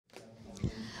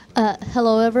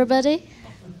Hello, everybody.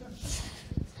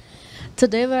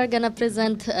 Today we are going to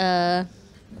present a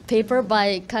paper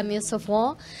by Camille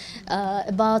Souffron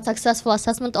about successful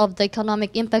assessment of the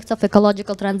economic impacts of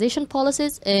ecological transition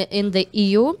policies in the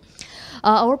EU.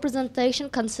 Our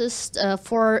presentation consists of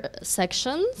 4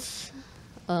 sections.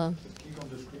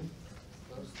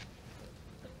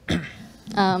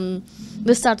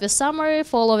 We start with summary,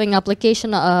 following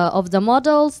application of the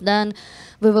models, then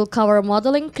we will cover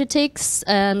modeling critiques,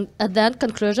 and then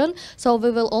conclusion. So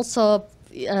we will also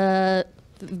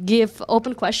give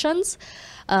open questions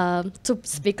to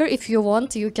speaker. If you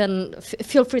want, you can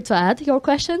feel free to add your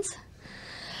questions.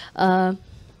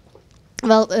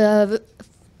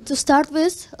 To start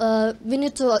with, we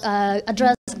need to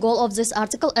address the goal of this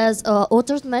article. As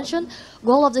authors mentioned,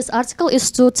 goal of this article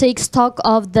is to take stock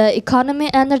of the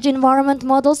economy, energy, environment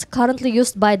models currently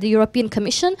used by the European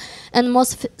Commission, and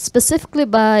most specifically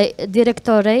by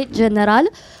Directorate General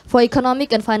for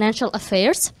Economic and Financial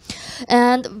Affairs.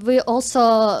 And we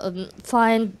also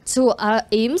find 2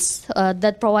 aims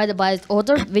that provided by the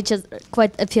author, which is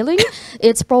quite appealing.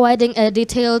 It's providing a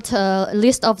detailed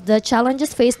list of the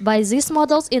challenges faced by these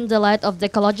models in the light of the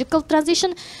ecological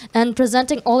transition, and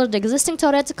presenting all of the existing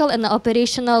theoretical and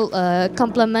operational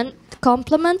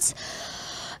complements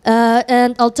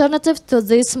and alternatives to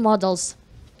these models.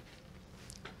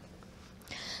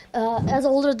 As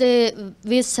already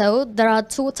we saw, there are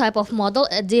 2 types of model,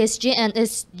 DSG and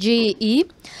SGE.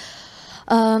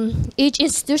 Each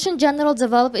institution generally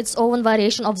develops its own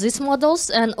variation of these models,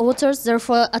 and authors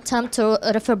therefore attempt to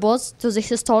refer both to the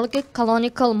historical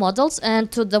canonical models and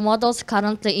to the models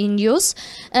currently in use.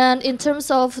 And in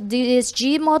terms of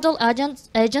DSG model,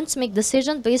 agents make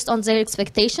decisions based on their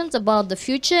expectations about the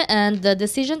future, and the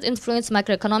decisions influence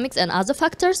macroeconomics and other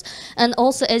factors. And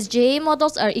also SGA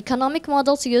models are economic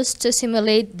models used to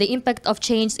simulate the impact of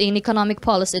change in economic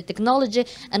policy, technology,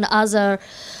 and other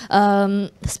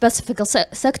specific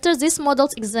sectors. These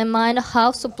models examine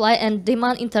how supply and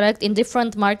demand interact in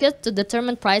different markets to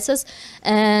determine prices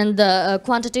and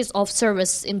quantities of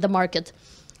service in the market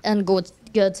and goods.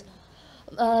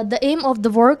 The aim of the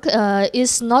work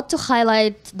is not to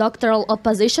highlight doctoral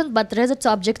opposition, but rather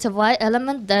to objectify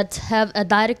elements that have a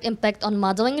direct impact on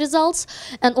modeling results.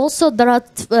 And also there are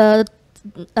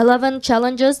 11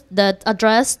 challenges that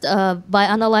addressed by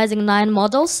analyzing 9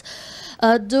 models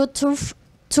due to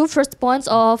 2 first points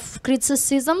of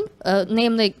criticism,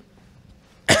 namely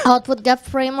output gap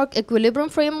framework, equilibrium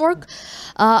framework,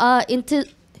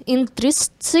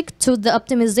 intrinsic to the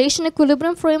optimization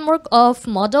equilibrium framework of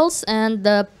models, and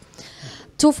the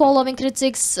 2 following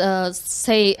critiques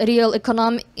say real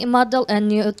economic model and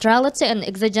neutrality and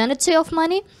exogeneity of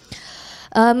money.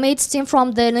 Made stem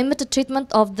from the limited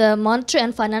treatment of the monetary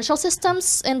and financial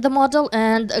systems in the model,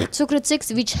 and 2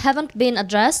 critiques which haven't been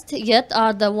addressed yet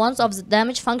are the ones of the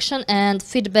damage function and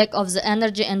feedback of the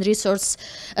energy and resource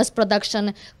as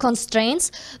production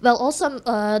constraints. Well, also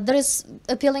there is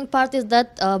appealing part is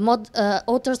that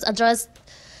authors address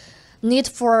need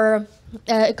for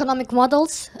economic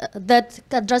models that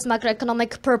address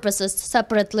macroeconomic purposes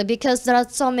separately, because there are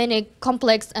so many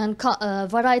complex and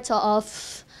variety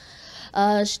of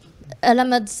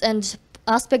elements and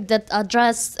aspects that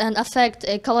address and affect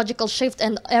ecological shift,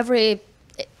 and every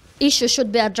issue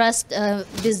should be addressed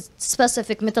with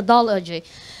specific methodology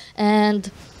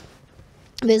and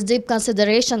with deep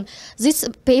consideration. This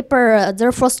paper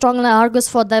therefore strongly argues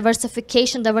for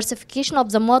diversification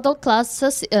of the model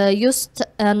classes used,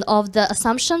 and of the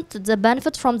assumption to the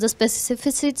benefit from the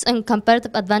specificities and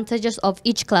comparative advantages of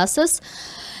each classes.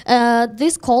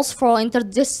 This calls for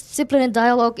interdisciplinary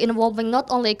dialogue involving not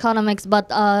only economics but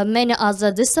many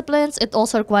other disciplines. It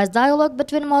also requires dialogue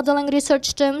between modeling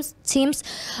research teams,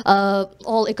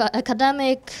 all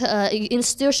academic,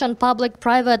 institution, public,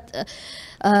 private,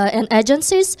 and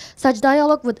agencies. Such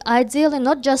dialogue would ideally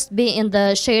not just be in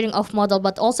the sharing of model,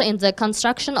 but also in the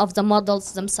construction of the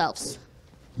models themselves.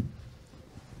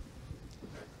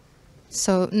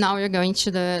 So now we're going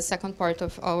to the second part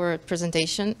of our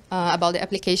presentation about the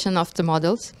application of the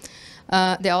models.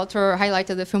 The author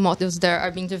highlighted a few models that are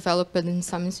being developed in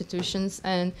some institutions,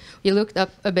 and we looked up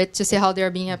a bit to see how they're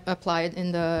being applied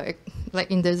in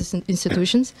these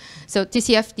institutions. So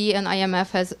TCFD and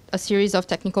IMF has a series of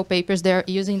technical papers. They're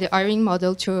using the IRIN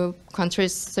model to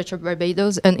countries such as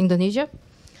Barbados and Indonesia.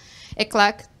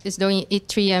 ECLAC is doing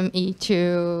E3ME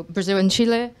to Brazil and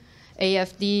Chile.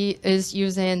 AFD is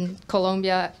using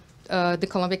Colombia, the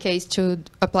Colombia case, to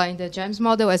apply the GEMS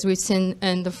model, as we've seen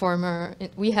in the former.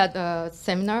 We had a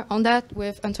seminar on that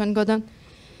with Antoine Godin.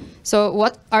 So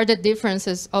what are the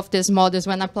differences of these models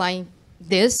when applying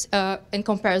this in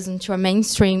comparison to a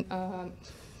mainstream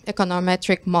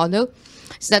econometric model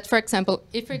is that, for example,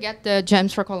 if we get the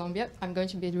GEMS for Colombia, I'm going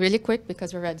to be really quick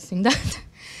because we're already seeing that,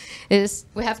 is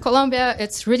we have Colombia,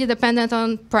 it's really dependent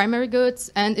on primary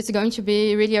goods, and it's going to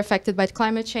be really affected by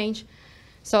climate change.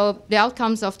 So the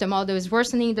outcomes of the model is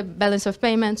worsening the balance of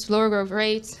payments, lower growth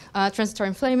rates, transitory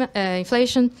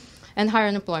inflation, and higher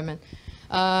unemployment.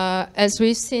 As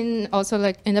we've seen also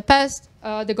like in the past,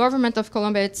 the government of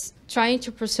Colombia is trying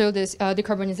to pursue this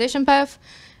decarbonization path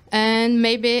and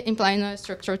maybe implying a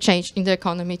structural change in the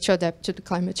economy to adapt to the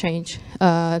climate change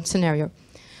scenario.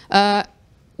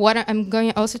 What I'm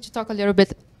going also to talk a little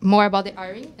bit more about the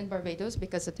iron in Barbados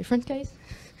because it's a different case.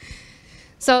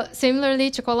 So similarly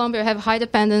to Colombia, we have high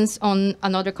dependence on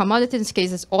another commodity. In this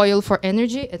case, it's oil for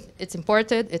energy. It's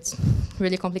imported. It's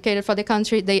really complicated for the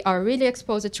country. They are really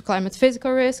exposed to climate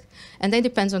physical risk, and they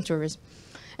depend on tourism.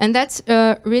 And that's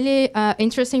a really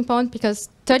interesting point because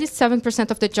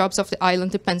 37% of the jobs of the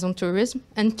island depends on tourism.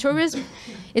 And tourism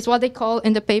is what they call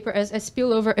in the paper as a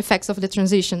spillover effects of the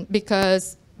transition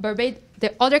because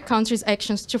the other countries'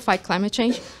 actions to fight climate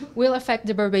change will affect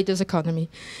the Barbados economy.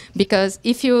 Because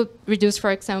if you reduce,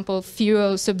 for example,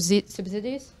 fuel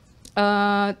subsidies,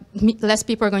 less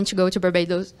people are going to go to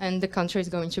Barbados, and the country is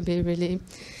going to be really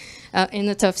in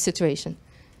a tough situation.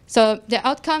 So the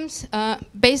outcomes,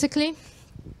 basically,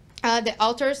 the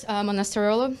authors,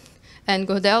 Monastirolo and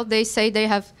Godel, they say they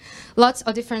have lots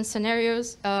of different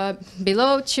scenarios,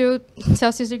 below 2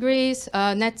 Celsius degrees,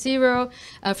 net zero,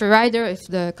 FERREIRA if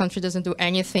the country doesn't do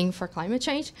anything for climate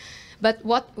change. But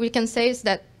what we can say is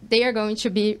that they are going to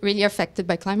be really affected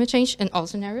by climate change in all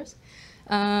scenarios.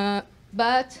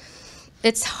 But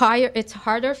it's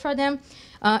harder for them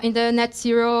in the net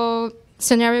zero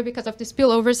scenario because of the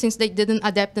spillover since they didn't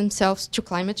adapt themselves to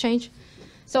climate change.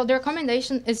 So the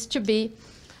recommendation is to be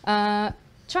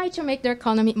try to make their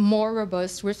economy more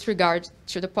robust with regard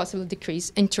to the possible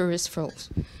decrease in tourist flows.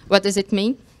 What does it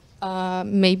mean?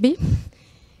 Maybe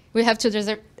we have to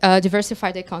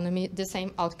diversify the economy, the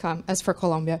same outcome as for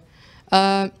Colombia.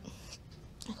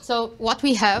 So what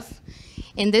we have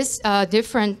in this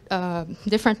different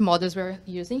models we're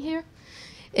using here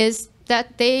is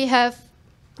that they have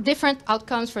different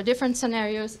outcomes for different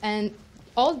scenarios, and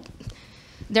all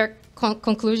their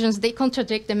conclusions, they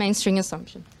contradict the mainstream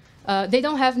assumption. They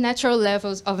don't have natural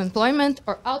levels of employment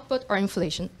or output or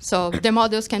inflation. So the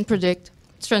models can predict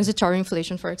transitory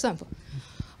inflation, for example,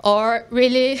 or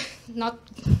really not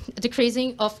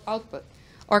decreasing of output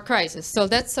or crisis. So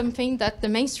that's something that the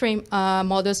mainstream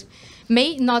models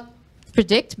may not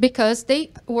predict because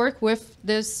they work with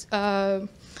this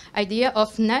idea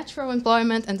of natural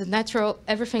employment and the natural,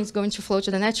 everything's going to flow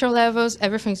to the natural levels,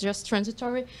 everything's just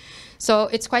transitory. So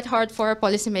it's quite hard for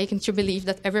policymaking to believe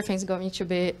that everything's going to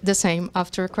be the same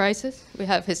after a crisis. We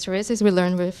have hysteresis, we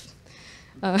learned with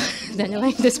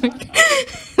Daniel this week.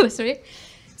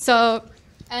 So,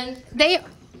 and they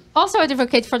also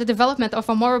advocate for the development of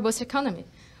a more robust economy,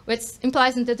 which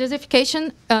implies the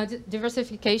diversification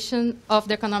of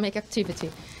the economic activity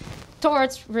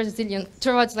towards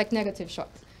towards like negative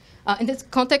shocks. In this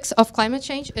context of climate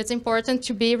change, it's important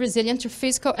to be resilient to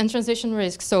fiscal and transition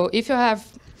risks. So if you have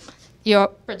your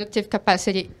productive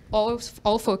capacity all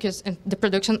focused in the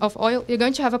production of oil, you're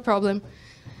going to have a problem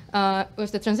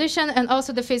with the transition, and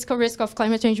also the physical risk of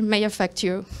climate change may affect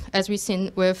you, as we've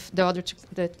seen with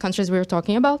the countries we were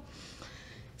talking about.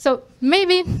 So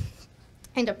maybe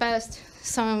in the past,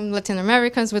 some Latin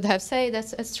Americans would have said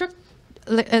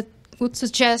that would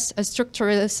suggest a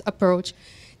structuralist approach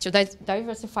to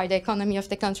diversify the economy of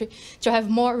the country, to have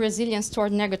more resilience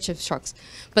toward negative shocks.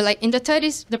 But like in the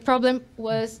 30s, the problem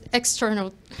was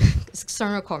external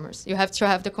commerce. You have to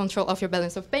have the control of your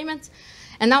balance of payments.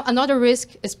 And now another risk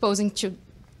is posing to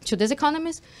these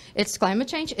economies. It's climate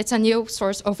change. It's a new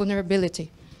source of vulnerability.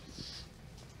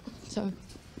 So,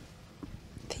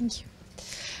 thank you.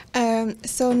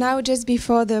 So now, just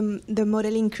before the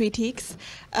modeling critiques,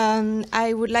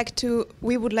 we would like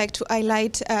to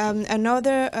highlight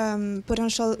another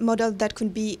potential model that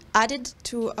could be added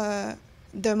to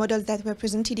the models that were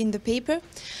presented in the paper,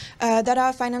 that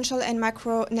are financial and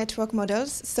macro network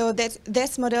models. So that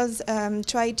these models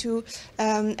try to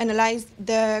analyze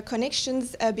the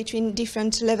connections between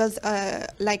different levels,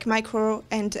 like micro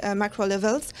and macro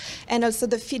levels, and also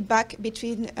the feedback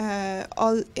between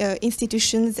all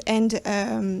institutions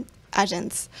and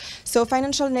agents. So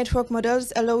financial network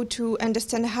models allow to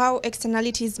understand how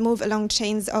externalities move along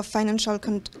chains of financial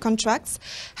contracts,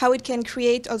 how it can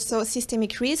create also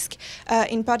systemic risk,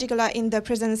 in particular in the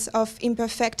presence of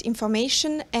imperfect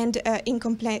information and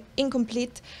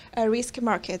incomplete risk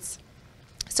markets.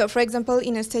 So, for example,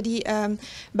 in a study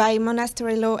by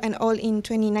Monastorello and all in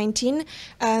 2019,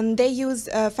 they use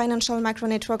a financial macro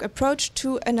network approach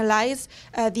to analyze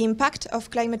the impact of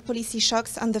climate policy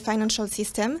shocks on the financial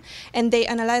system. And they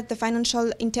analyze the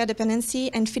financial interdependency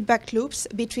and feedback loops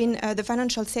between the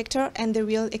financial sector and the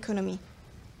real economy.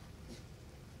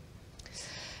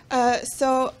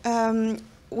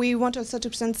 We want also to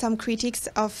present some critiques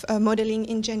of modeling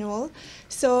in general.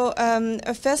 So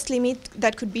a first limit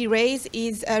that could be raised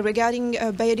is regarding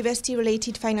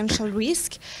biodiversity-related financial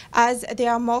risk, as they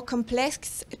are more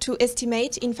complex to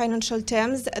estimate in financial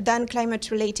terms than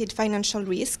climate-related financial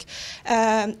risk.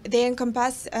 They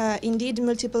encompass indeed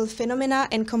multiple phenomena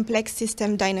and complex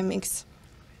system dynamics.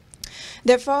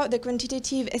 Therefore, the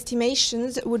quantitative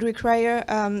estimations would require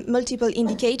multiple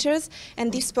indicators,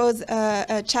 and this poses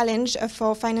a challenge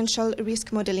for financial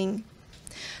risk modeling.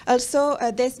 Also,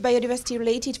 these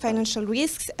biodiversity-related financial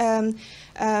risks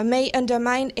may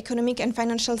undermine economic and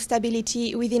financial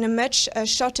stability within a much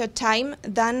shorter time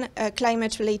than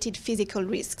climate-related physical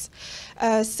risks.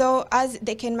 So, as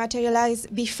they can materialize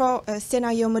before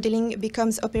scenario modeling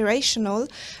becomes operational,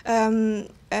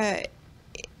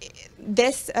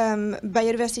 this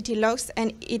biodiversity loss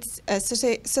and its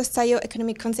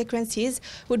socio-economic consequences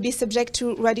would be subject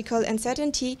to radical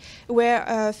uncertainty,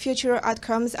 where future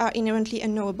outcomes are inherently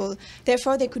unknowable.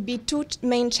 Therefore, there could be two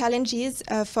main challenges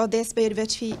for this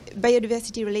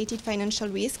biodiversity-related financial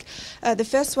risk. The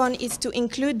first one is to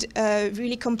include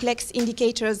really complex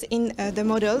indicators in the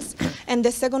models, and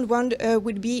the second one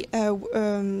would be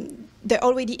the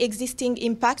already existing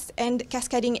impacts and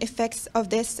cascading effects of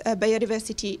this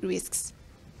biodiversity risks.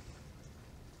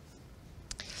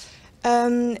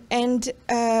 Another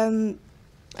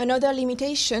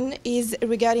limitation is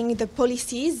regarding the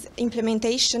policies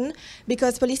implementation,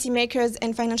 because policymakers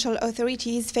and financial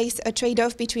authorities face a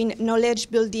trade-off between knowledge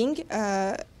building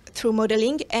through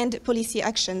modeling and policy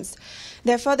actions.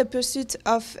 Therefore, the pursuit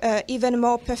of even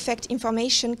more perfect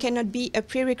information cannot be a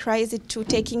prerequisite to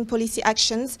taking policy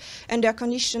actions under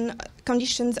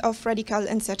conditions of radical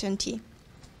uncertainty.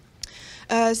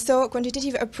 So,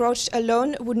 quantitative approach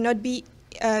alone would not be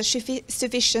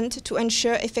sufficient to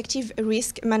ensure effective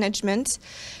risk management,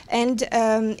 and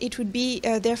it would be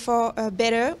therefore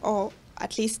better, or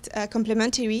at least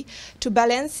complementary, to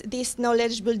balance this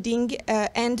knowledge building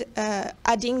and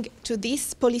adding to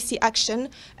this policy action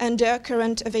under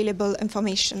current available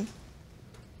information.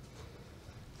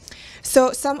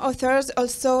 So some authors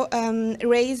also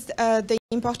raised the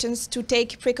importance to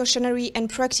take precautionary and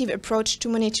proactive approach to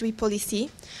monetary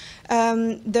policy.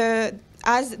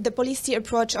 As the policy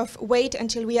approach of wait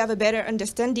until we have a better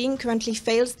understanding currently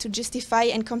fails to justify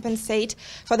and compensate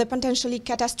for the potentially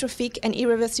catastrophic and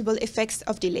irreversible effects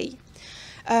of delay.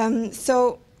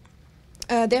 Therefore,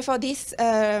 this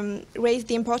raised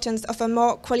the importance of a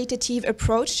more qualitative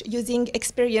approach using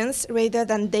experience rather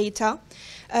than data,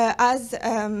 as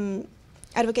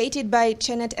advocated by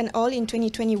Chenet and al. In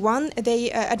 2021, they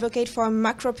advocate for a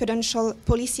macroprudential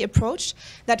policy approach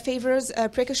that favors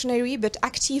precautionary but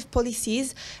active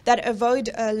policies that avoid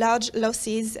large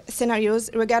losses scenarios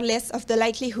regardless of the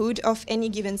likelihood of any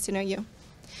given scenario.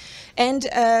 And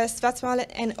Schwarzwald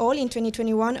and al. In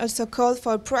 2021 also called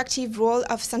for a proactive role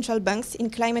of central banks in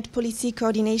climate policy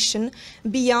coordination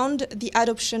beyond the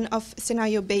adoption of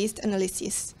scenario-based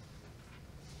analysis.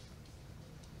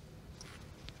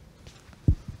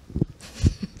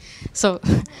 So,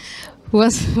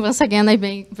 once again, I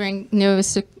bring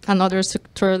another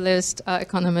structuralist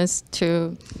economist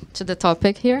to the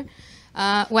topic here.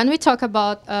 When we talk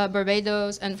about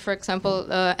Barbados and, for example,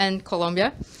 and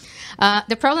Colombia,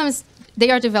 the problem is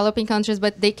they are developing countries,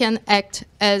 but they can act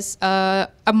as a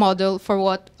model for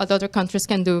what other countries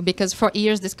can do, because for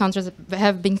years these countries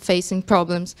have been facing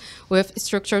problems with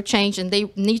structural change, and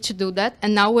they need to do that.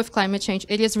 And now with climate change,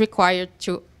 it is required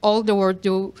to all the world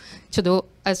to do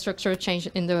a structural change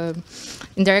in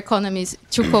their economies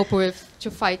to cope with,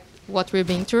 to fight what we're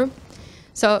being through.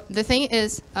 So the thing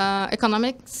is,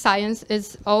 economic science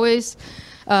is always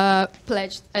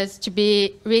pledged as to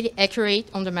be really accurate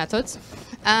on the methods.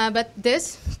 But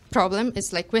this problem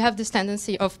is like we have this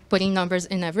tendency of putting numbers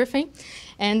in everything.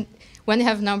 And when you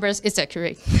have numbers, it's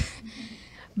accurate.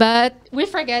 But we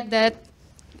forget that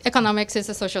economics is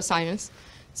a social science.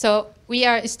 So we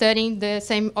are studying the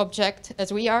same object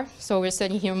as we are. So we're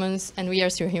studying humans, and we are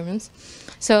still humans.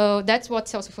 So that's what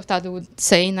Celso Furtado would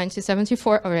say in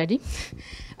 1974 already.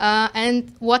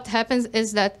 And what happens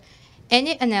is that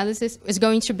any analysis is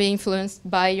going to be influenced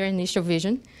by your initial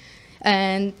vision.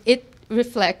 And it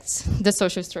reflects the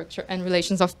social structure and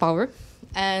relations of power.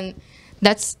 And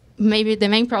that's maybe the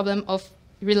main problem of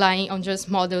relying on just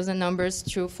models and numbers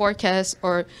to forecast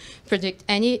or predict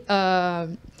any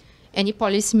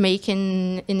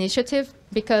policy-making initiative,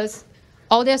 because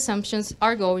all the assumptions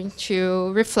are going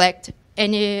to reflect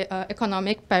any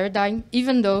economic paradigm,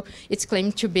 even though it's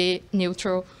claimed to be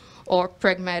neutral or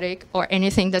pragmatic or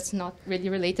anything that's not really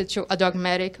related to a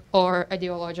dogmatic or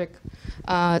ideologic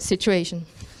situation.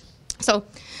 So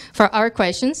for our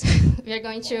questions, we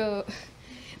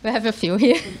have a few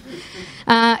here.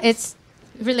 It's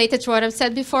related to what I've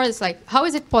said before. It's like, how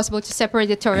is it possible to separate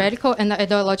the theoretical and the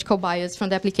ideological bias from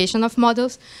the application of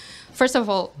models? First of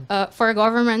all, for a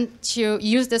government to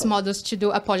use these models to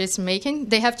do a policy making,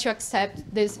 they have to accept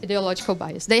this ideological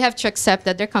bias. They have to accept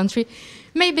that their country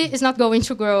maybe is not going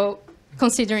to grow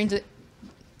considering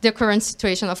the current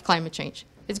situation of climate change.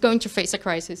 It's going to face a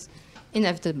crisis,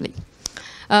 inevitably.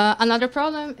 Another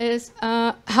problem is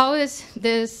how is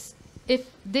this, if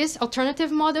these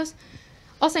alternative models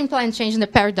also imply a change in the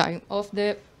paradigm of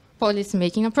the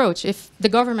policy-making approach. If the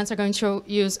governments are going to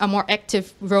use a more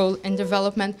active role in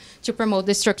development to promote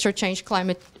the structure change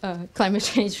climate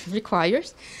change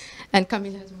requires. And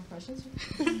Camille has more questions.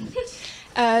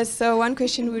 So one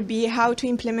question would be how to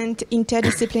implement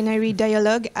interdisciplinary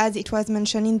dialogue, as it was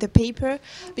mentioned in the paper,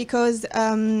 because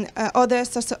other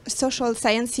social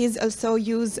sciences also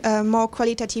use more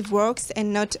qualitative works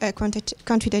and not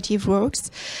quantitative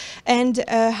works. And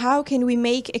how can we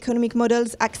make economic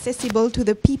models accessible to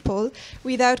the people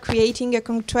without creating a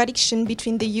contradiction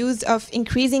between the use of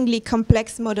increasingly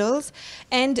complex models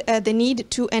and the need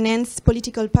to enhance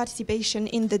political participation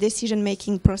in the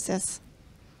decision-making process?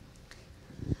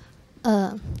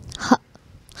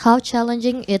 How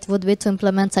challenging it would be to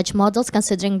implement such models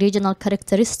considering regional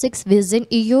characteristics within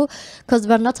EU, because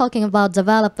we're not talking about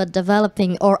developed,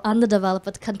 developing or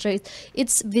underdeveloped countries.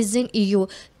 It's within EU,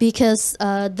 because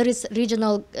there is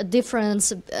regional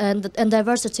difference and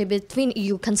diversity between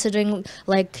EU, considering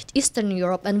like Eastern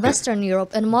Europe and Western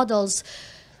Europe, and models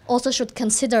also should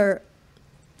consider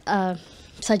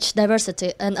such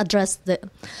diversity and address the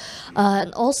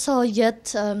and also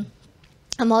yet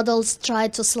models try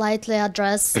to slightly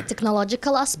address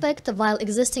technological aspect, while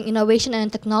existing innovation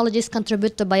and technologies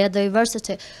contribute to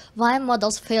biodiversity. Why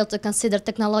models fail to consider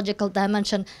technological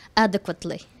dimension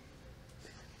adequately?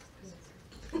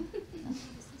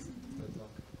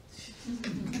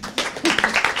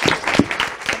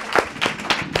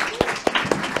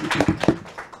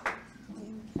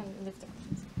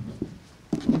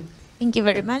 Thank you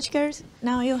very much, girls.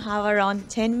 Now you have around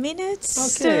 10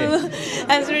 minutes to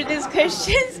answer these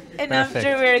questions, and Perfect.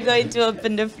 after we're going to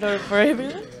open the floor for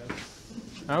everyone.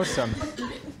 Awesome.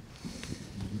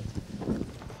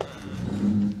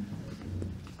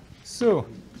 So,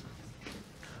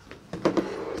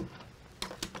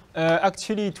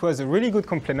 actually, it was a really good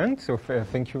compliment. So,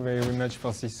 thank you very much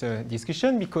for this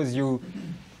discussion, because you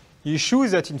show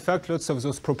that, in fact, lots of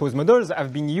those proposed models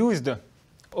have been used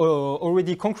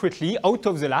already concretely out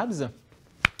of the labs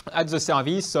at the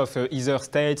service of either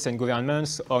states and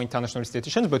governments or international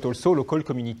institutions, but also local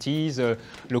communities,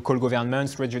 local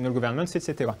governments, regional governments,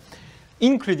 etc.,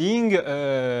 including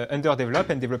underdeveloped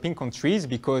and developing countries,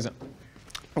 because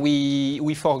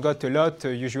we forgot a lot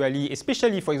usually,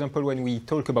 especially, for example, when we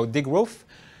talk about degrowth,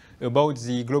 about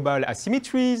the global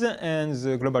asymmetries and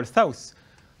the global south.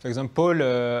 For example,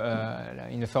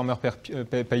 in a former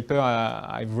paper,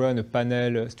 I've run a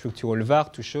panel structural VAR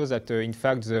to show that, in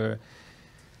fact, the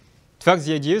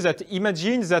idea is that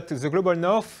imagine that the global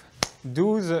north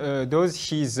does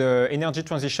his energy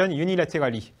transition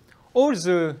unilaterally. All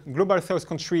the global south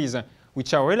countries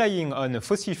which are relying on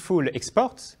fossil fuel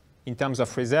exports in terms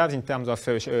of reserves, in terms of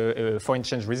foreign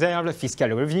exchange reserves, fiscal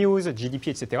revenues, GDP,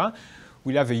 etc.,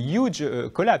 will have a huge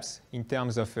collapse in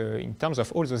terms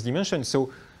of all those dimensions.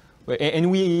 So. And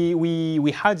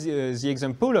we had the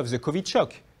example of the COVID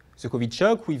shock. The COVID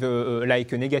shock with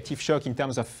like a negative shock in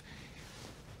terms of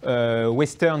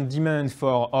Western demand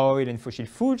for oil and fossil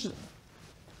fuels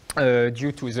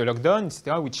due to the lockdown,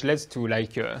 etc., which led to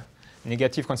like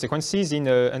negative consequences in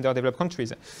underdeveloped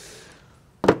countries.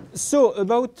 So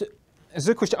about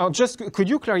the question, just could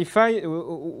you clarify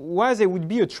why there would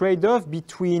be a trade-off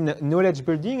between knowledge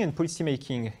building and policy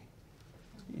making?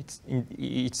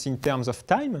 It's in terms of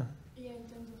time? Yeah, in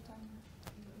terms of time.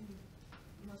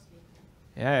 Mostly.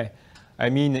 Yeah. I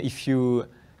mean,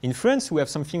 in France, we have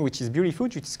something which is beautiful,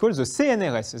 which is called the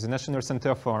CNRS, the National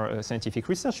Center for Scientific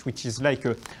Research, which is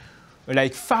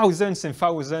like thousands and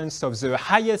thousands of the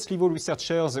highest level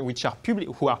researchers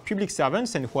who are public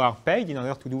servants and who are paid in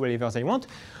order to do whatever they want.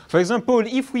 For example,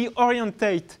 if we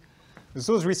orientate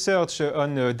those research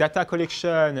on data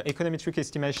collection, econometric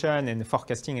estimation, and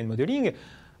forecasting and modeling,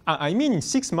 I mean, in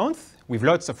 6 months, with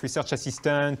lots of research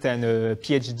assistants and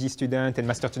PhD students and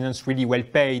master students really well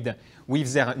paid,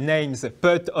 with their names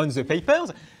put on the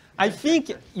papers, I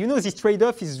think, you know, this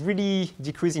trade-off is really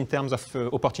decreased in terms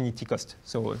of opportunity cost.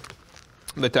 So,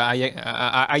 but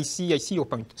I see your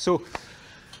point. So,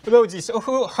 about this,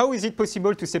 how is it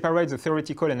possible to separate the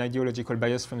theoretical and ideological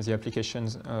bias from the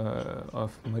applications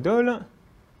of model?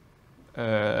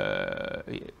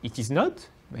 It is not,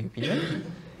 in my opinion,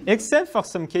 except for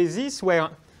some cases where,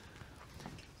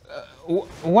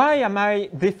 why am I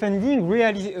defending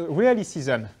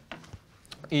realicism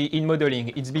in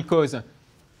modeling? It's because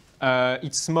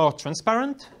it's more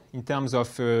transparent in terms of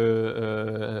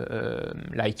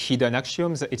like hidden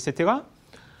axioms, etc.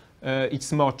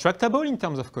 It's more tractable in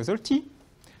terms of causality,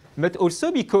 but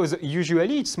also because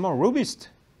usually it's more robust.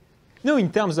 No,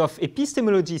 in terms of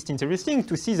epistemology, it's interesting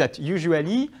to see that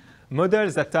usually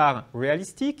models that are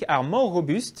realistic are more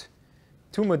robust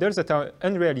to models that are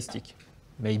unrealistic.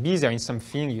 Maybe there is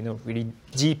something, you know, really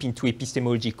deep into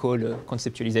epistemological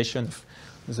conceptualization of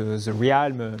the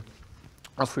realm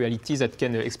of reality that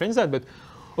can explain that. But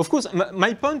of course,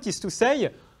 my point is to say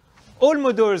all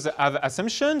models have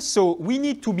assumptions, so we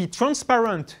need to be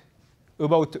transparent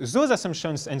about those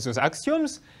assumptions and those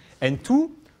axioms. And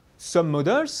two, some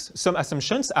models, some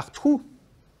assumptions are true.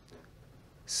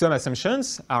 Some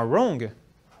assumptions are wrong.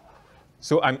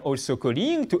 So I'm also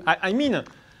calling to, I mean,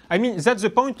 that's the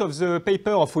point of the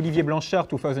paper of Olivier Blanchard,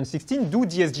 2016, do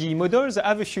DSGE models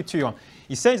have a future?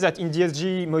 He says that in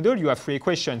DSGE model, you have three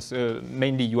equations.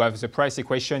 Mainly, you have the price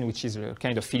equation, which is a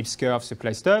kind of Phillips curve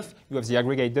supply stuff. You have the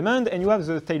aggregate demand, and you have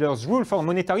the Taylor's rule for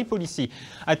monetary policy.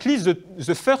 At least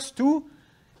the first two,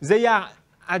 they are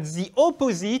at the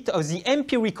opposite of the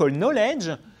empirical knowledge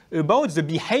about the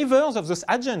behaviors of those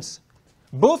agents,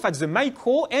 both at the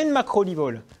micro and macro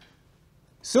level.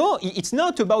 So it's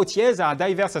not about, yes, there are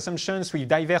diverse assumptions with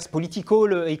diverse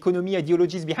political economy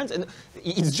ideologies behind. And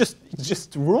it's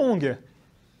just wrong.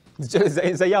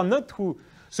 They are not true.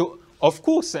 So of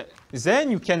course,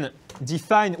 then you can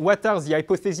define what are the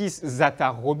hypotheses that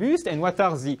are robust and what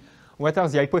are the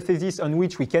hypotheses on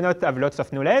which we cannot have lots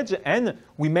of knowledge, and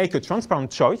we make a transparent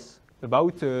choice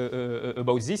about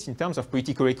this in terms of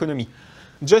political economy.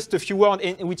 Just a few words,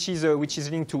 which is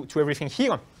linked to everything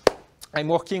here. I'm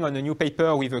working on a new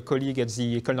paper with a colleague at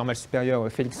the Ecole Normale Supérieure,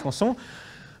 Félix Françon,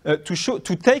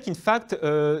 to take, in fact,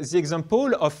 the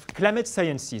example of climate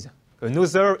sciences,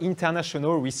 another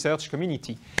international research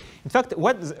community. In fact,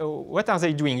 what are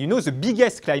they doing? You know, the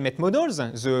biggest climate models,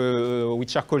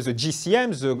 which are called the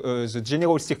GCM, the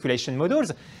General Circulation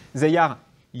Models, they are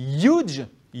huge,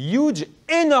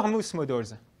 enormous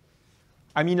models.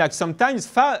 I mean, like sometimes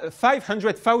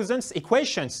 500,000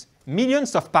 equations,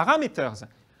 millions of parameters.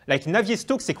 Like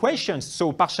Navier-Stokes equations,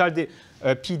 so partial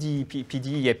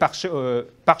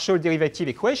derivative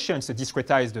equations,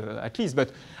 discretized at least,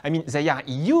 but I mean, they are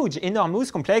huge, enormous,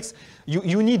 complex.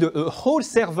 You need a whole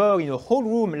server in a whole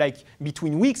room, like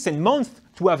between weeks and months,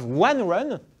 to have one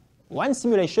run, one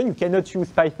simulation. You cannot use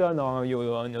Python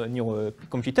on your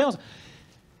computers.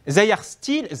 They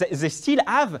still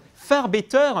have far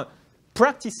better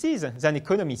practices than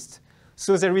economists.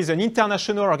 So there is an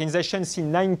international organization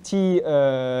since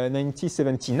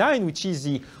 1979, which is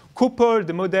the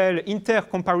coupled model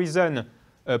intercomparison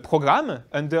program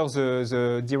under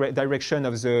the direction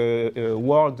of the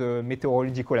World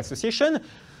Meteorological Association,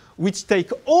 which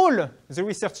take all the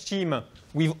research team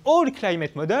with all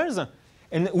climate models,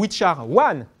 and which are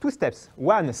two steps.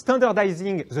 One,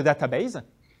 standardizing the database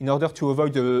in order to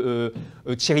avoid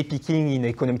cherry picking in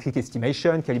econometric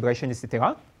estimation, calibration,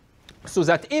 etc. So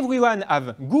that everyone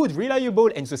have good,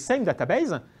 reliable, and the same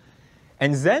database,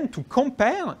 and then to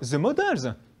compare the models,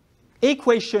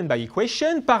 equation by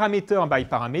equation, parameter by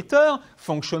parameter,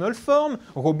 functional form,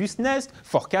 robustness,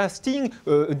 forecasting,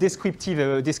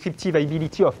 descriptive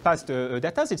ability of past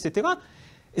data, etc.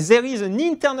 There is an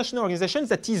international organization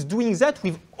that is doing that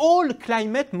with all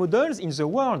climate models in the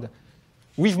world,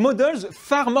 with models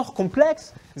far more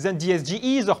complex than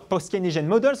DSGEs or post-Keynesian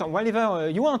models or whatever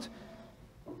you want.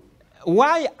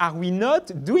 Why are we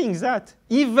not doing that?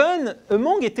 Even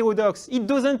among heterodox, it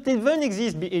doesn't even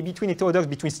exist between heterodox,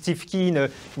 between Steve Key in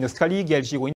Australia, Gail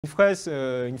GIRON in France,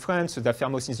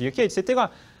 Dafermos in the UK, etc.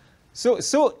 So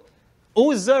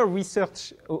other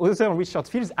research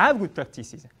fields have good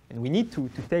practices, and we need to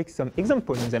take some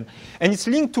examples of them. And it's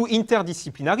linked to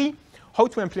interdisciplinary, how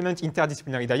to implement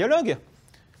interdisciplinary dialogue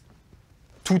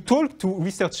to talk to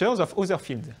researchers of other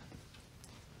fields.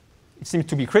 It seems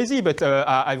to be crazy, but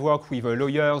I've worked with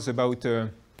lawyers about,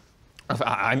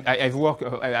 I'm a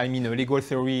legal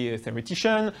theory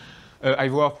theoretician. I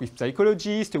work with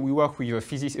psychologists, we work with a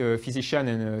physician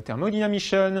and a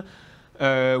thermodynamician,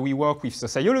 we work with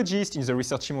sociologists in the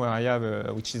research team where I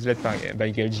have, which is led by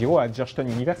Gail Giraud at Georgetown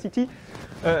University.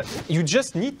 You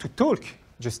just need to talk.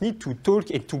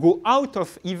 And to go out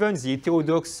of even the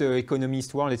heterodox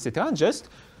economist world, etc., just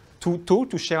to talk,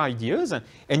 to share ideas.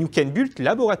 And you can build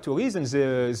laboratories, and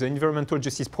the environmental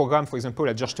justice program, for example,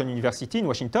 at Georgetown University in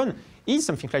Washington, is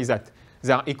something like that.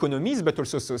 There are economists, but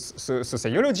also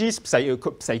sociologists,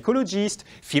 psychologists,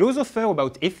 philosophers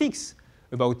about ethics,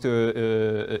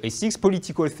 ethics,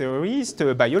 political theorists,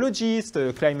 biologists,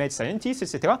 climate scientists,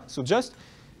 etc. So just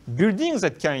building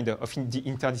that kind of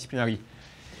interdisciplinary.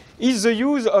 Is the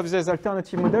use of these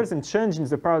alternative models and change in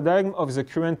the paradigm of the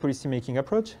current policymaking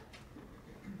approach?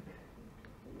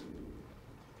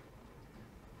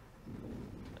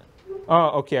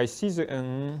 Oh, okay, I see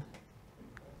the...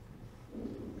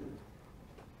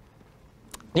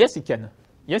 Yes, it can.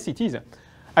 Yes, it is.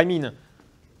 I mean,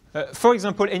 for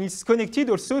example, and it's connected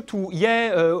also to,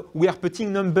 we are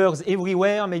putting numbers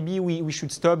everywhere. Maybe we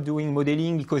should stop doing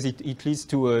modeling because it leads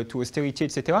to austerity,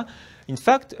 etc. In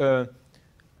fact,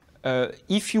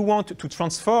 if you want to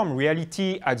transform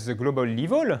reality at the global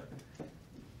level,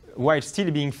 while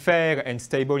still being fair and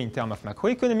stable in terms of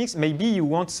macroeconomics, maybe you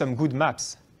want some good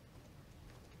maps.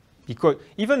 Because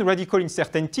even radical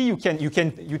uncertainty, you can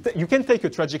take a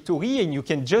trajectory and you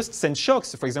can just send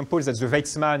shocks. For example, that's the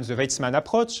Weizmann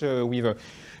approach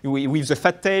with the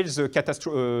fat tails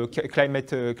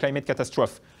climate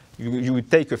catastrophe. You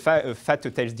take a fat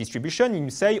tails distribution and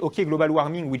you say, okay, global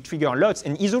warming will trigger lots,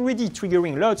 and is already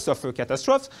triggering lots of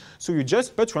catastrophes. So you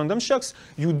just put random shocks.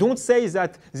 You don't say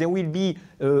that there will be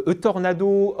a tornado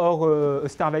or a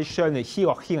starvation here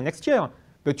or here next year,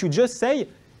 but you just say,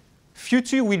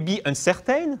 future will be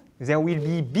uncertain, there will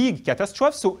be big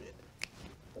catastrophes, so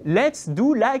let's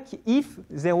do like if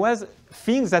there was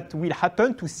things that will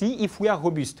happen to see if we are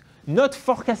robust. Not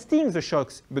forecasting the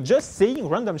shocks, but just saying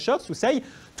random shocks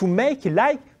to make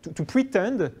like, to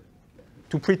pretend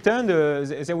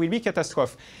there will be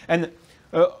catastrophe. And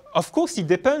of course, it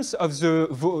depends of the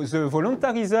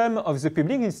voluntarism of the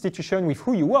public institution with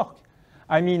who you work.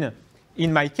 I mean,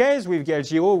 in my case, with Gail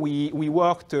Giraud, we've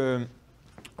worked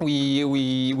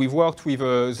with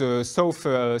the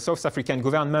South African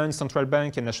government, central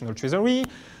bank, and national treasury.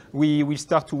 We will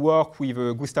start to work with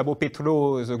Gustavo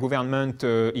Petro, the government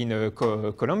in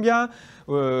Colombia.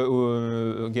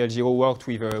 Gail Giraud worked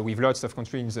with lots of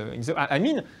countries I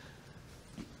mean,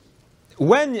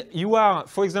 when you are,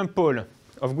 for example,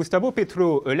 of Gustavo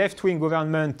Petro, a left-wing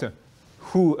government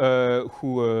who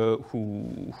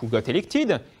got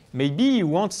elected, maybe you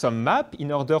want some map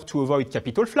in order to avoid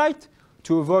capital flight,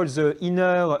 to avoid the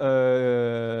inner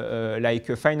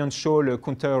like financial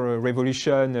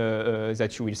counter-revolution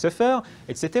that you will suffer,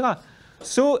 etc.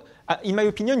 So, in my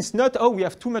opinion, it's not, oh, we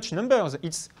have too much numbers.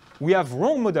 It's, we have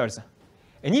wrong models.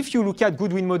 And if you look at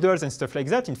Goodwin models and stuff like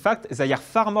that, in fact, they are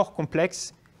far more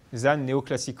complex than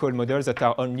neoclassical models that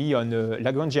are only on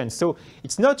Lagrangian. So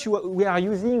it's not we are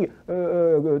using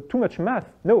too much math.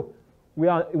 No, we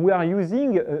are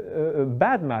using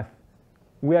bad math.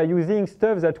 We are using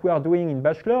stuff that we are doing in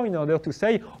bachelor in order to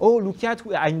say, oh, look at,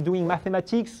 I'm doing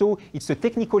mathematics, so it's a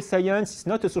technical science, it's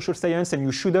not a social science, and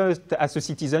you shouldn't, as a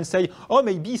citizen, say, oh,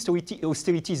 maybe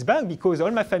austerity is bad because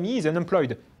all my family is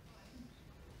unemployed.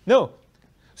 No.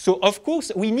 So, of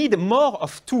course, we need more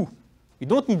of two. We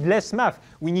don't need less math.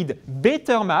 We need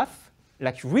better math,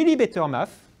 like really better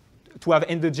math, to have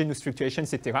endogenous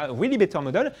fluctuations, etc., really better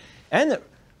model, and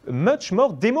much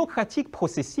more democratic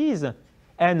processes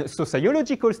and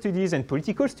sociological studies and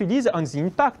political studies on the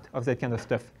impact of that kind of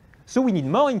stuff. So we need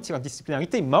more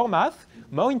interdisciplinarity, more math,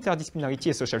 more interdisciplinarity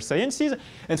in social sciences.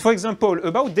 And for example,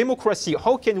 about democracy,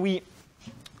 how can we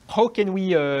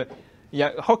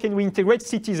integrate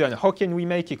citizens? How can we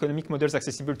make economic models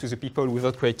accessible to the people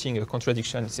without creating a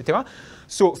contradiction, etc.?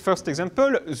 So first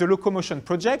example, the Locomotion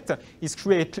project is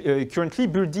currently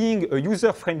building a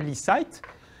user-friendly site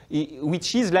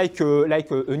which is like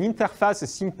an interface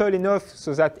simple enough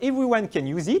so that everyone can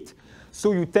use it.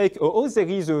 So you take, there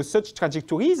is such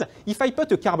trajectories. If I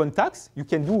put a carbon tax, you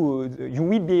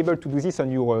will be able to do this on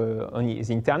the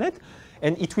internet,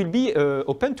 and it will be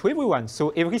open to everyone. So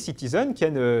every citizen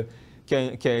can do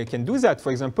that.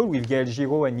 For example, with Gail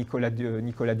Giraud and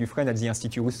Nicolas Dufresne at the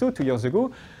Institut Rousseau 2 years ago,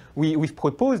 we've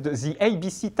proposed the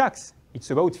ABC tax. It's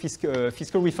about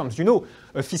fiscal reforms. You know,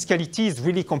 fiscality is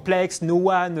really complex. No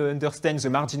one understands the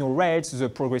marginal rates, the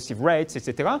progressive rates,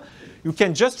 etc. You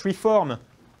can just reform.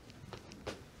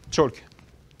 Chalk.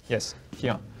 Yes,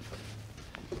 here.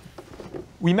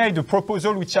 we made a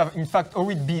proposal which have in fact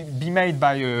already been made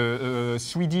by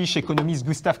Swedish economist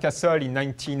Gustav Kassel in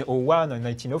 1901 and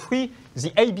 1903, the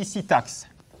ABC tax.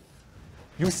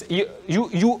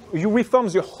 You reform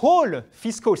the whole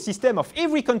fiscal system of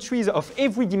every country, of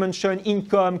every dimension,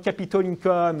 income, capital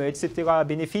income, etc.,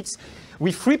 benefits,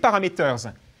 with 3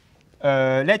 parameters.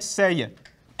 Let's say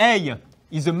A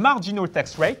is the marginal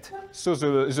tax rate, so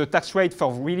the tax rate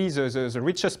for really the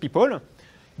richest people.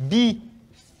 B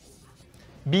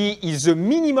is the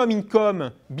minimum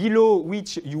income below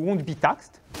which you won't be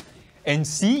taxed. And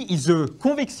C is the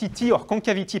convexity or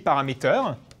concavity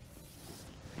parameter.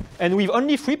 And with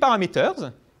only 3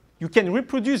 parameters, you can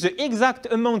reproduce the exact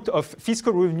amount of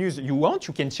fiscal revenues you want.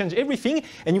 You can change everything,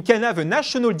 and you can have a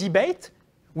national debate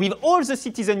with all the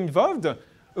citizens involved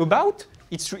about.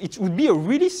 It would be a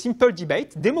really simple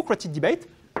debate, democratic debate.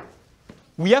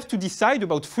 We have to decide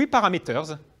about 3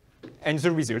 parameters and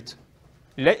the result.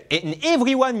 And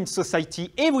everyone in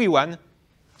society, everyone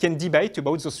can debate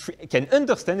about those 3, can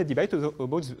understand the debate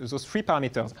about those 3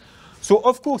 parameters. So,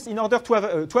 of course, in order to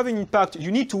have an impact,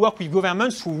 you need to work with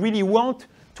governments who really want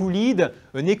to lead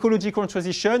an ecological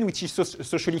transition which is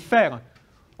socially fair.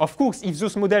 Of course, if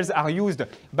those models are used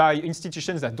by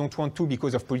institutions that don't want to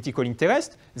because of political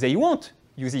interest, they won't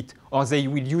use it, or they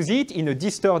will use it in a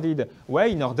distorted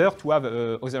way in order to have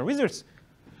other results.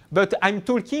 But I'm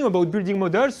talking about building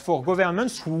models for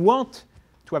governments who want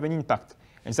to have an impact.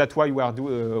 And that's why we are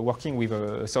working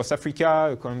with South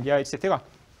Africa, Colombia, etc.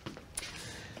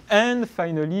 And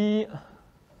finally,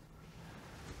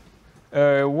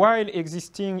 while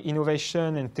existing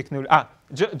innovation and technology,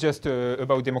 just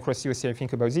about democracy also, I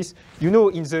think about this. You know,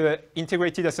 in the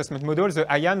integrated assessment model, the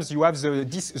IAMs, you have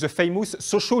the famous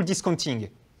social discounting.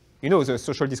 You know, the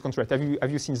social discount rate.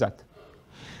 Have you seen that?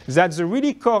 That's the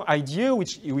really core idea,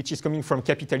 which is coming from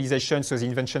capitalization, so the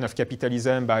invention of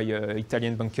capitalism by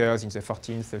Italian bankers in the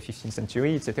 14th, 15th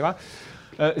century, etc.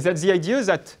 That's the idea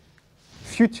that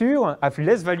future have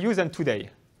less value than today.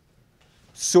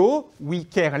 So we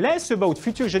care less about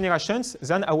future generations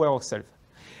than ourselves.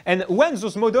 And when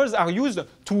those models are used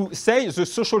to say the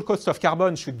social cost of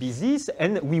carbon should be this,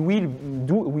 and we will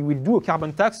do a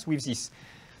carbon tax with this,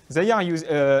 they are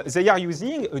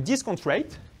using a discount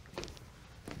rate.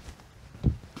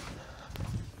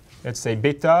 Let's say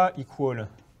beta equal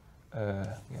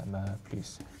gamma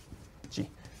plus G.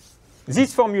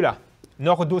 This formula,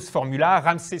 Nordo's formula,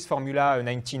 Ramsey's formula,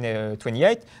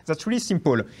 1928, that's really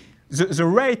simple. The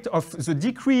rate of the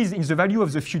decrease in the value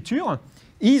of the future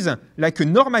is like a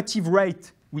normative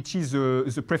rate, which is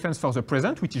the preference for the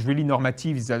present, which is really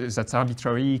normative, that's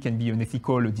arbitrary, can be an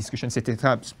ethical discussion,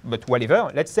 etc., but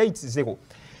whatever. Let's say it's 0.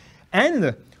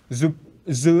 And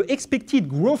the expected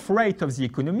growth rate of the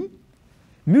economy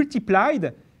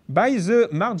multiplied by the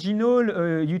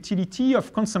marginal utility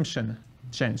of consumption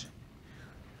change.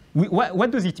 What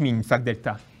does it mean, in fact,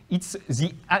 delta? It's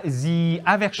the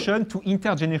aversion to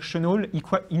intergenerational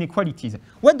inequalities.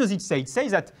 What does it say? It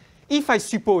says that if I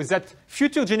suppose that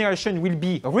future generation will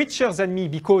be richer than me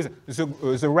because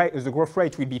the growth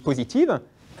rate will be positive,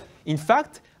 in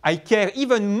fact, I care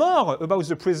even more about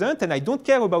the present and I don't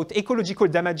care about ecological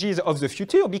damages of the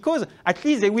future because at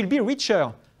least they will be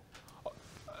richer.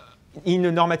 In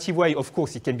a normative way, of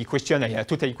course, it can be questioned. I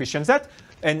totally question that.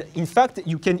 And in fact,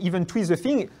 you can even twist the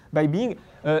thing by being,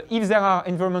 if there are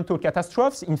environmental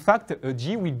catastrophes, in fact,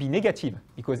 G will be negative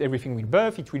because everything will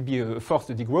buff, it will be a forced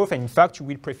degrowth, and in fact, you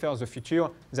will prefer the future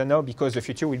than now because the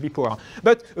future will be poorer.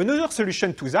 But another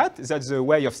solution to that, that's the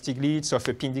way of Stiglitz, of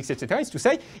Pindix, etc., is to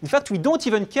say, in fact, we don't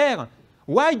even care.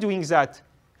 Why doing that?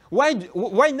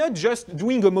 Why not just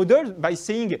doing a model by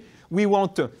saying we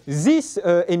want this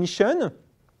emission,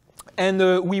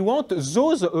 and we want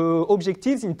those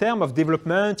objectives in terms of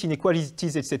development,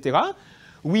 inequalities, etc.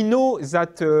 We know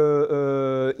that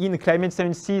in climate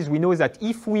sciences, we know that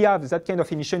if we have that kind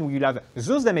of emission, we will have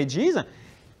those damages.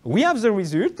 We have the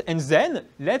result, and then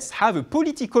let's have a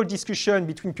political discussion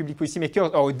between public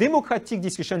policymakers or a democratic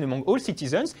discussion among all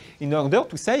citizens in order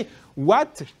to say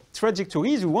what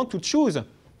trajectories we want to choose.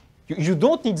 You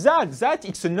don't need that. That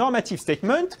it's a normative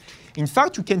statement. In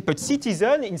fact, you can put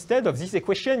citizen instead of this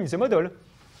equation in the model.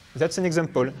 That's an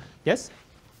example. Yes?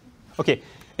 Okay.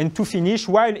 And to finish,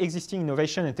 while existing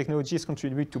innovation and technologies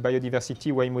contribute to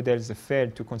biodiversity, why models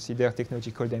fail to consider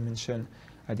technological dimension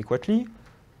adequately?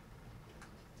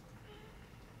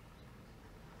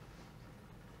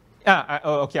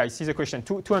 Okay, I see the question.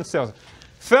 Two answers.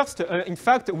 First, in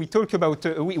fact, we talked about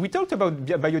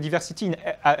biodiversity in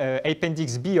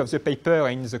Appendix B of the paper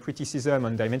in the criticism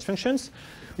on dimension functions,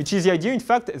 which is the idea, in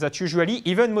fact, that usually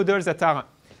even models that are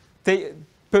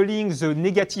pulling the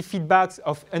negative feedbacks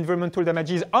of environmental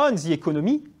damages on the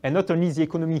economy, and not only the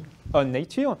economy on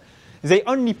nature, they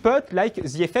only put like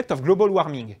the effect of global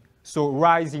warming. So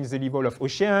rise in the level of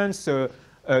oceans,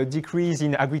 decrease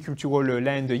in agricultural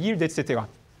land yield, etc.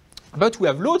 But we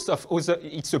have lots of other,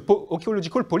 it's an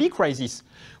ecological polycrisis.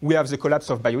 We have the collapse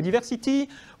of biodiversity.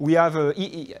 We have,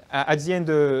 at the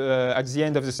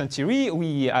end of the century,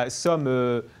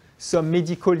 some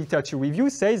medical literature review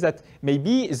says that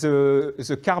maybe the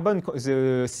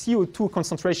CO2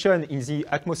 concentration in the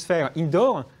atmosphere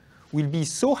indoor will be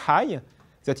so high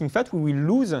that in fact we will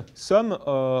lose some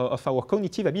of our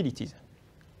cognitive abilities.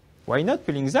 Why not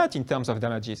pulling that in terms of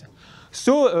damages?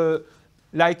 So,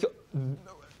 like,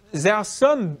 there are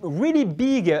some really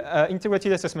big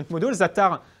integrated assessment models that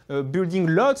are building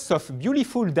lots of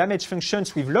beautiful damage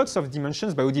functions with lots of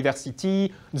dimensions,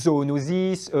 biodiversity,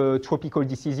 zoonosis, tropical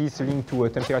diseases linked to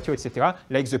temperature, etc.,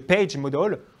 like the PAGE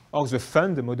model or the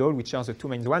FUND model, which are the two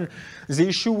main ones. The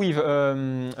issue with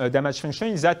damage function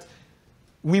is that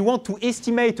we want to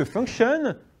estimate a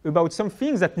function about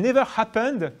something that never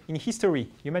happened in history,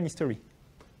 human history.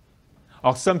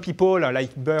 Or some people,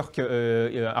 like Burke,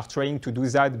 are trying to do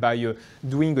that by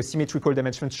doing a symmetrical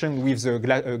damage function with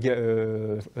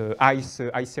the ice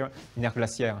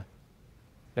interglaciaire,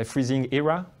 like freezing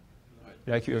era,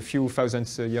 like a few thousand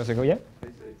years ago, yeah?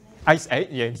 Ice age,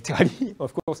 yeah, literally,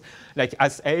 of course. Like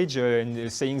ice age,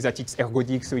 and saying that it's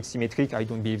ergodic, so it's symmetric. I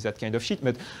don't believe that kind of shit,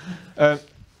 but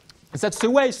that's the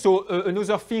way. So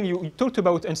another thing, you talked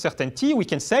about uncertainty. We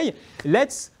can say,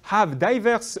 let's have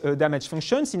diverse damage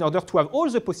functions in order to have all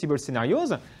the possible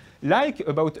scenarios. Like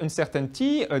about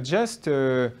uncertainty,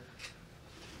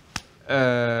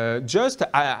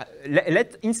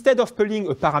 instead of pulling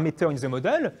a parameter in the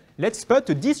model, let's put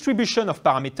a distribution of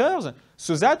parameters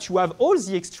so that you have all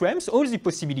the extremes, all the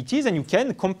possibilities, and you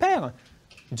can compare.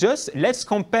 Just let's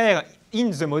compare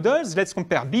in the models, let's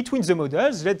compare between the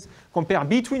models, let's compare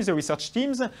between the research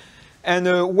teams.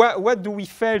 And what do we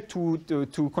fail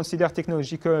to consider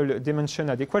technological dimension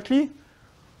adequately?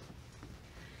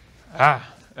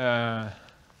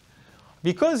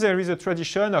 Because there is a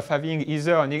tradition of having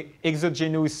either an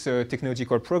exogenous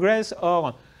technological progress,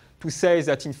 or to say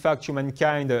that in fact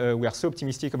humankind, we are so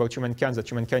optimistic about humankind that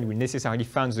humankind will necessarily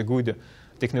find the good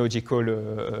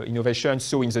technological innovation.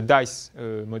 So in the DICE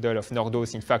model of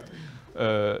Nordos, in fact,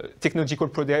 technological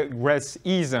progress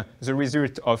is the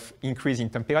result of increase in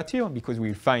temperature because we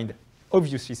will find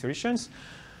obviously solutions.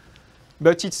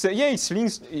 But it's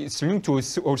linked to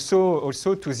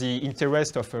also to the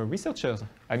interest of researchers.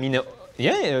 I mean,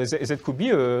 there could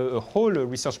be a whole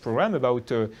research program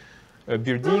about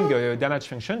building damage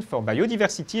function for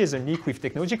biodiversity as a link with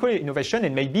technological innovation,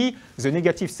 and maybe the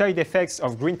negative side effects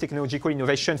of green technological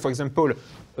innovation, for example,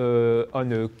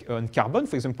 on carbon,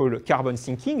 for example, carbon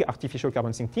sinking, artificial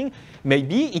carbon sinking,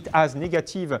 maybe it has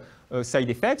negative side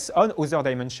effects on other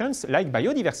dimensions like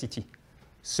biodiversity.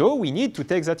 So we need to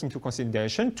take that into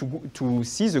consideration to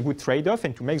see the good trade-off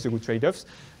and to make the good trade-offs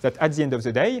that at the end of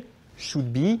the day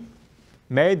should be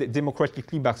made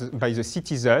democratically by the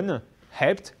citizen,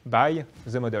 helped by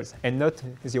the models, and not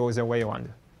the other way around,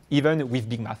 even with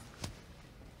big math.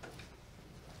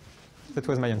 That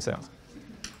was my answer.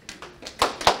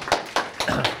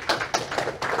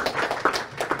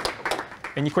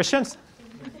 Any questions?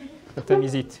 What time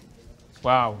is it?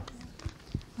 Wow.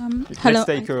 Hello. Let's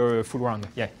take a full round.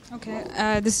 Yeah. Okay.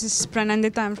 This is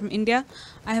Pranandita. I'm from India.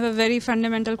 I have a very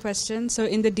fundamental question. So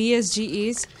in the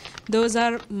DSGEs, those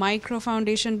are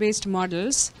micro-foundation-based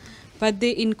models, but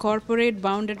they incorporate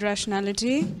bounded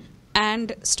rationality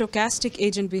and stochastic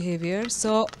agent behavior.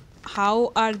 So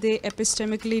how are they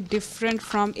epistemically different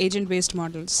from agent-based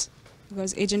models?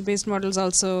 Because agent-based models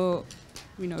also,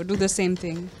 do the same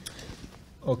thing.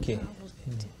 Okay.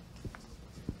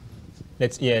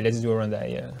 Let's do a round.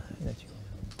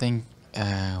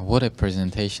 What a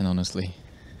presentation, honestly.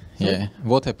 Yeah,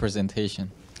 what a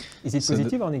presentation. Is it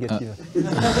positive or negative?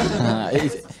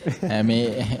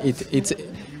 It's.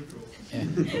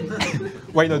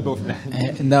 Why not both?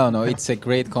 No, it's a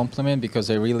great compliment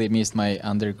because I really missed my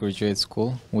undergraduate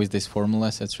school with these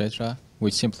formulas, etc.,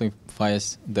 which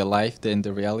simplifies the life and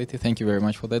the reality. Thank you very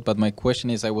much for that. But my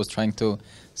question is, I was trying to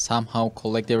somehow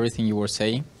collect everything you were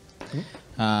saying.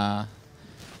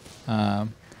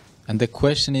 And the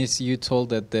question is, you told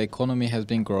that the economy has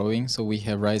been growing, so we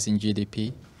have rising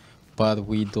GDP, but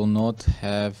we do not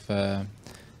have.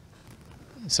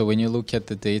 So when you look at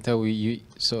the data,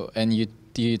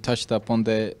 you touched upon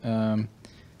the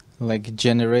like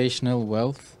generational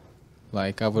wealth,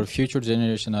 like our future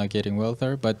generation are getting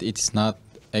wealthier, but it's not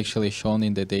actually shown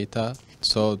in the data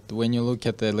So when you look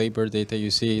at the labor data,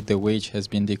 you see the wage has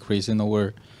been decreasing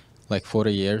over like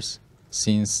 40 years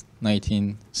since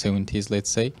 1970s, let's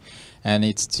say. And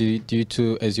it's due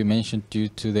to, as you mentioned, due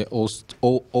to the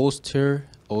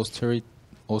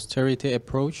austerity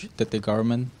approach that the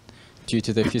government, due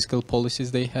to the fiscal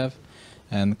policies they have.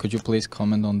 And could you please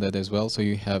comment on that as well? So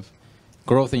you have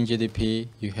growth in GDP,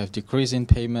 you have decrease in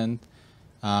payment,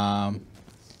 and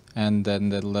then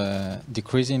the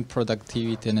decrease in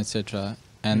productivity, and etc.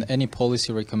 And any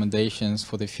policy recommendations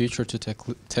for the future to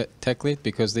tackle it,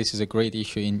 because this is a great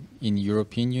issue in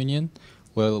European Union,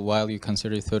 well, while you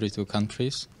consider 32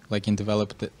 countries, like in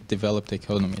developed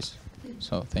economies.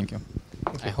 So thank you.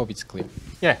 Okay. I hope it's clear.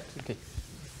 Yeah, okay.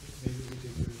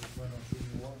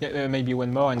 Yeah, maybe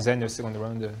one more, and then a second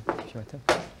round, if you want to.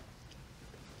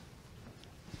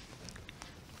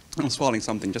 I'm swallowing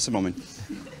something, just a moment.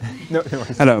 No.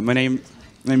 Hello, my name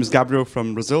is Gabriel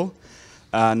from Brazil,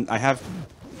 and I have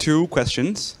two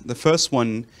questions. The first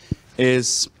one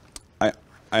is,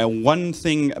 one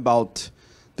thing about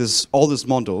all these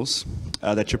models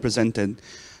that you presented,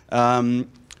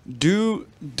 do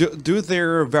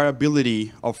their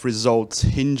variability of results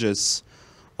hinges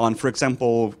on, for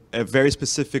example, a very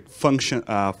specific function,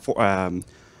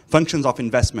 functions of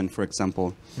investment, for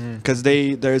example? Because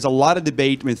there is a lot of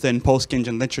debate within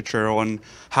post-Keynesian literature on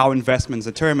how investments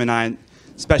are determined. I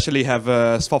especially have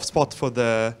a soft spot for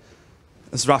the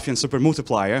Sraffian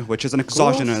supermultiplier, which is an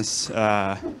exogenous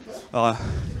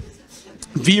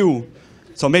view.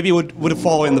 So maybe it would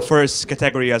fall in the first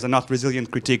category as a not resilient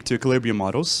critique to equilibrium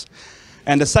models.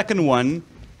 And the second one,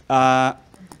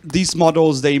 these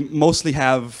models, they mostly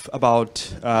have about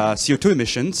CO2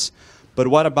 emissions, but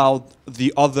what about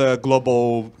the other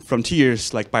global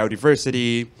frontiers like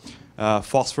biodiversity,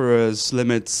 phosphorus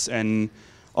limits, and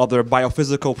other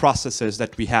biophysical processes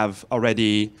that we have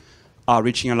already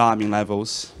reaching alarming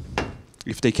levels?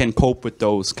 If they can cope with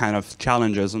those kind of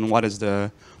challenges, and what is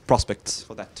the prospects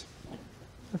for that?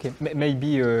 Okay,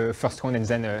 maybe first one and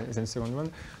then second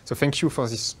one. So thank you for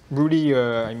this really,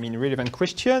 relevant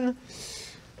question.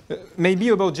 Maybe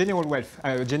about general wealth,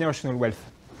 generational wealth.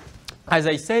 As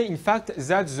I say, in fact,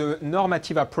 that's the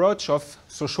normative approach of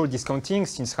social discounting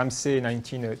since Ramsey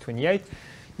 1928,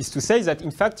 is to say that,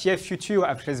 in fact, yeah, future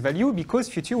have less value because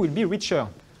future will be richer.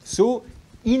 So,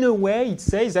 in a way, it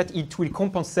says that it will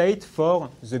compensate for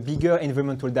the bigger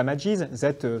environmental damages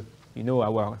that,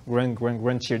 our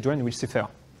grandchildren will suffer.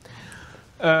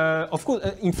 Of course,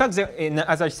 in fact,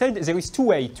 as I said, there is two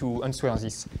ways to answer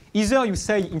this. Either you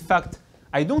say, in fact,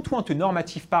 I don't want a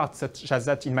normative part such as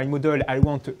that in my model. I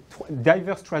want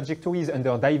diverse trajectories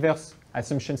under diverse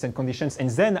assumptions and conditions, and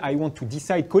then I want to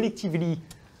decide collectively,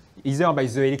 either by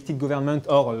the elected government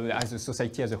or as a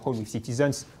society as a whole with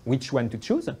citizens, which one to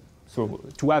choose. So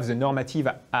to have the normative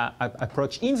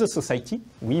approach in the society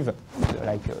with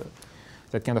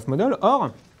that kind of model,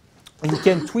 or you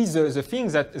can twist the thing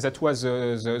that was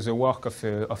the work of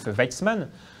Weizmann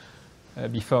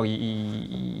before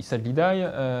he sadly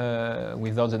died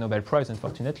without the Nobel Prize,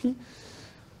 unfortunately.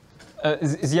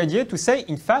 The idea to say,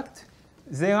 in fact,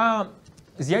 there are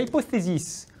the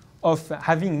hypothesis of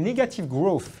having negative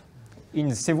growth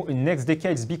in next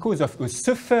decades because of a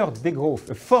suffered degrowth,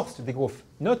 a forced degrowth,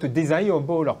 not a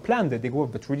desirable or planned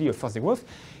degrowth, but really a forced degrowth,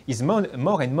 is more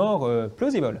and more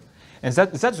plausible. And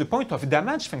that's the point of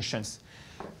damage functions.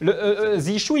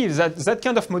 The issue is that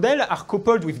kind of model are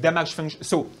coupled with damage functions.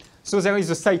 So there is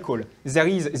a cycle. There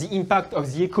is the impact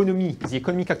of the economy, the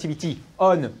economic activity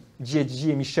on GHG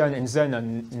emission and then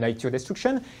on nature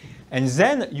destruction. And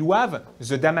then you have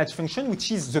the damage function,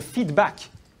 which is the feedback.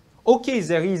 Okay,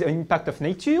 there is an impact of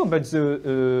nature, but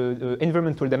the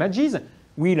environmental damages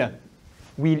will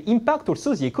impact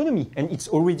also the economy. And it's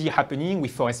already happening with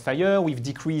forest fire, with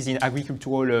decrease in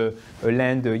agricultural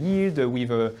land yield, with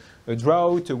a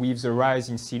drought, with the rise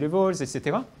in sea levels,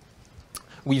 etc.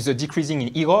 With the decreasing in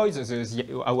eroids,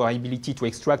 our ability to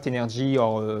extract energy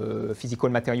or physical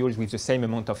materials with the same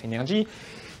amount of energy,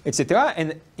 etc.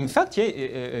 And in fact,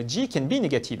 yeah, G can be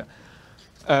negative.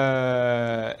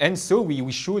 And so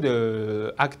we should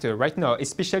act right now,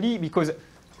 especially because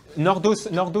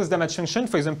Nordau's damage function,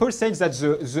 for example, says that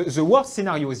the worst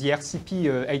scenario, the RCP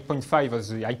 8.5 of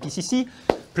the IPCC,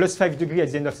 plus 5 degrees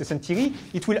at the end of the century,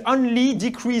 it will only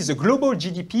decrease the global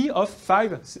GDP of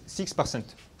 5–6%.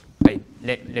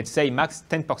 Let's say max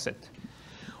 10%.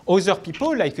 Other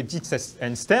people like Dietz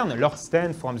and Stern, Lord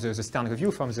Stern from the Stern Review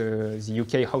from the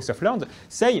UK House of Lords,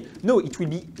 say no, it will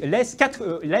be less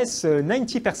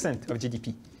 90% of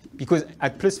GDP. Because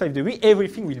at plus 5 degrees,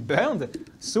 everything will burn,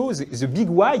 so the big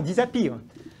Y disappear.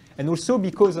 And also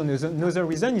because another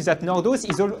reason is that Nordos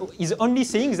is only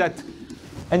saying that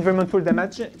environmental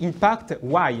damage impact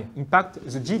Y, impact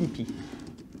the GDP.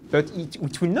 But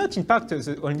it will not impact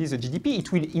only the GDP,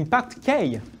 it will impact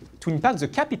K, it will impact the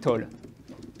capital.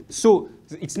 So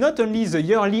it's not only the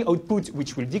yearly output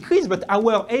which will decrease, but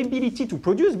our ability to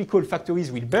produce, because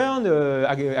factories will burn,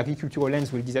 agricultural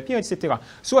lands will disappear, etc.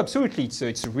 So absolutely,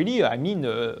 it's really, I mean,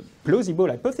 plausible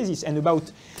hypothesis. And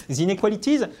about the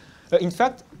inequalities, in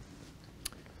fact,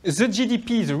 the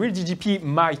GDP, the real GDP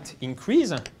might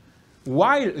increase,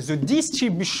 while the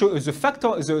distribution, the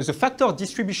factor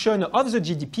distribution of the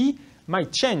GDP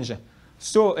might change.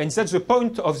 So, and that's the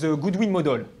point of the Goodwin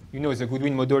model. You know, the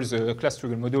Goodwin model, the class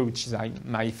struggle model, which is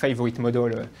my favorite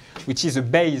model, which is the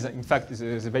base, in fact,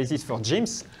 the basis for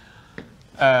GIMS.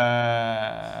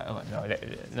 Well, no,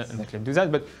 let's do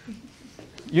that, but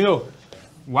you know,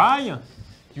 why?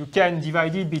 You can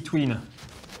divide it between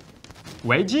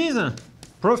wages,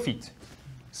 profit.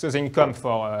 So the income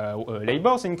for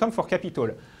labor, the income for capital.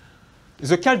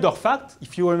 The Kaldor fact,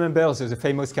 if you remember the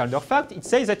famous Kaldor fact, it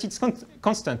says that it's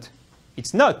constant.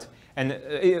 It's not.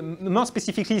 And more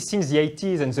specifically, since the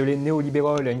 80s and the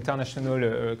neoliberal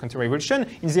international counter-revolution,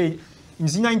 in the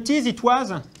 90s, it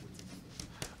was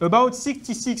about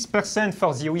 66%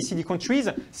 for the OECD countries,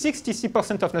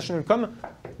 63% of national income,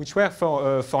 which were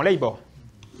for labor.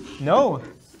 Now,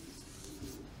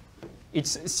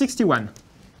 it's 61.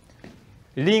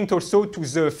 Linked also to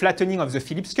the flattening of the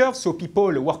Phillips curve, so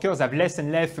workers have less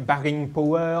and less bargaining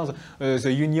powers,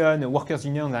 the workers'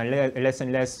 unions are less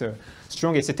and less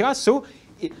strong, etc. So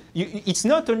it's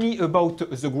not only about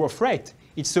the growth rate,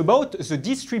 it's about the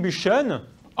distribution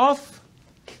of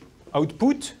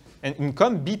output and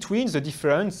income between the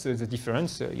different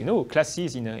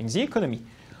classes in the economy.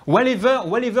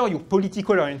 Whatever your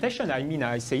political orientation, I mean,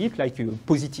 I say it like a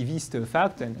positivist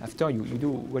fact, and after you do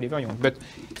whatever you want. But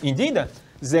indeed,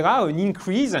 there are an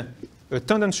increase, a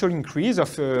tendential increase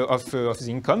of the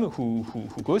income who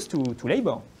goes to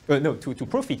labor, to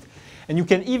profit. And you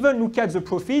can even look at the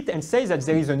profit and say that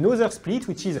there is another split,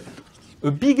 which is a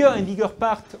bigger and bigger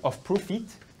part of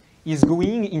profit is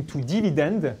going into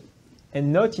dividend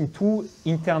and not into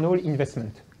internal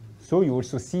investment. So you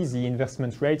also see the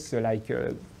investment rates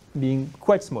being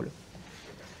quite small.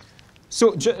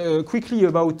 So quickly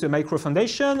about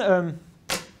microfoundation.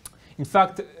 In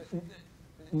fact,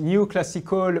 new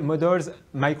classical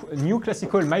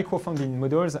microfounding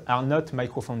models are not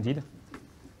microfounded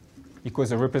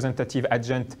because a representative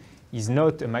agent is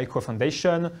not a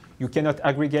microfoundation. You cannot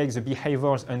aggregate the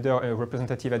behaviors under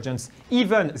representative agents,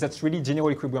 even, that's really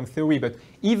general equilibrium theory, but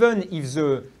even if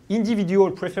the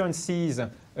individual preferences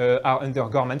are under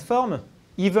Gorman form,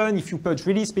 even if you put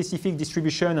really specific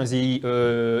distribution on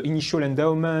the initial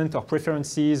endowment or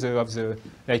preferences of the,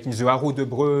 like in the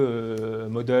Haro-Debreu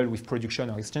model with production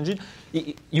or exchange,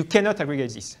 you cannot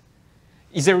aggregate this.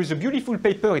 There is a beautiful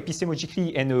paper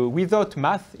epistemologically and without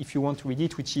math, if you want to read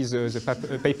it, which is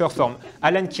the paper from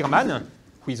Alan Kirman,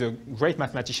 who is a great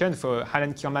mathematician. For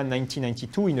Alan Kirman,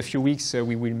 1992. In a few weeks,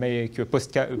 we will make a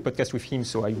podcast with him,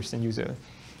 so I will send you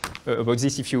about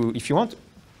this if you want.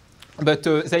 But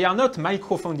they are not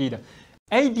microfounded.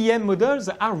 ABM models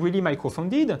are really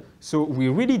microfounded, so we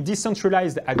really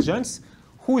decentralized agents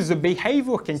whose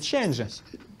behavior can change.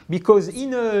 Because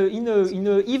even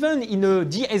in a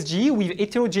DSG with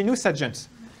heterogeneous agents,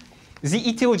 the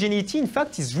heterogeneity, in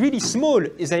fact, is really small.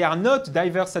 They are not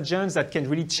diverse agents that can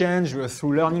really change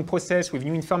through learning process with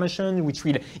new information, which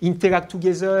will interact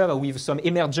together with some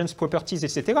emergence properties,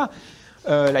 etc.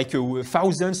 Like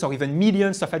thousands or even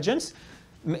millions of agents.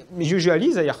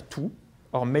 Usually, they are two,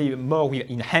 or maybe more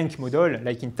in Hank model,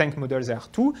 like in Tank model, there are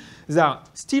two. There are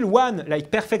still one, like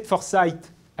perfect foresight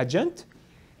agent,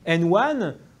 and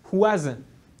one who has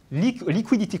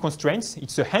liquidity constraints.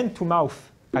 It's a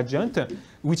hand-to-mouth agent,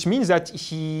 which means that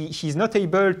he is not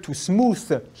able to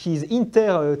smooth his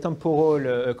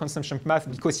intertemporal consumption path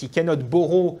because he cannot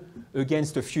borrow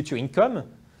against a future income.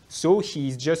 So he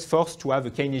is just forced to have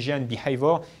a Keynesian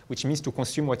behavior, which means to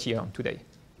consume what he earned today.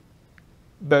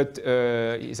 But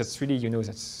that's really,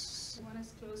 that's... One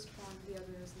is closed form, the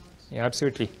other is not. Yeah,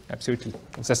 absolutely, absolutely.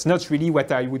 And that's not really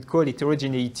what I would call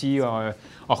heterogeneity or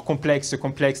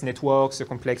complex networks,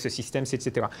 complex systems,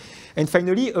 etc. And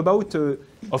finally, about,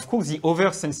 of course, the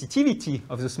oversensitivity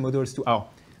of those models to R.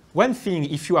 One thing,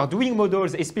 if you are doing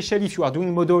models, especially if you are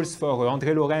doing models for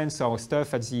André Lawrence or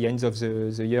stuff at the end of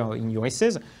the year in your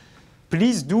essays,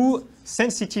 please do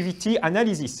sensitivity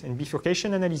analysis and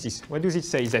bifurcation analysis. What does it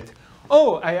say? That,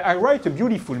 oh, I write a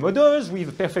beautiful models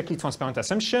with perfectly transparent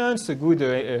assumptions, a good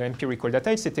empirical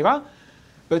data, etc.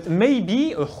 But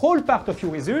maybe a whole part of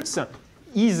your results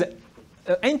is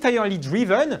entirely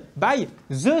driven by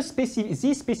this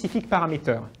specific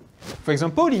parameter. For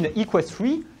example, in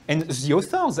EQUEST3, and the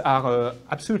authors are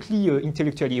absolutely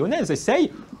intellectually honest, they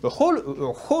say a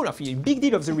whole of a big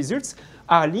deal of the results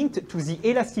are linked to the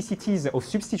elasticities of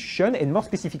substitution, and more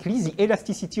specifically, the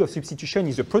elasticity of substitution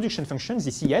is the production function,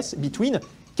 the CS, between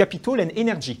capital and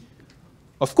energy.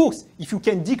 Of course, if you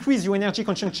can decrease your energy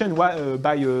consumption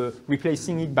by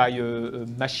replacing it by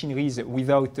machineries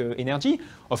without energy,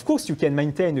 of course you can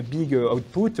maintain a big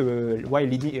output while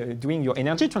doing your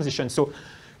energy transition. So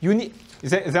you need,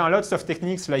 there are lots of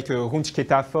techniques like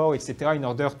Runge-Ketafor, etc., in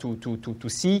order to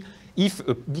see if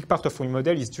a big part of your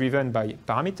model is driven by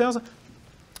parameters.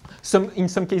 In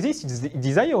some cases, it's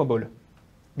desirable,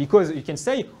 because you can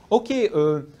say, okay,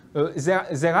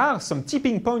 there are some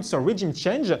tipping points or regime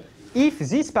change if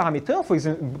this parameter, for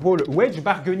example, wage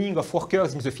bargaining of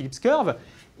workers in the Phillips curve,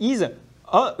 is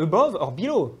above or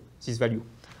below this value.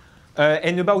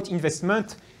 And about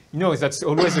investment, you know, that's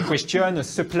always a question, a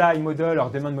supply model or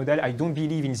demand model. I don't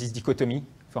believe in this dichotomy.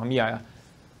 For me,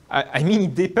 I mean,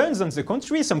 it depends on the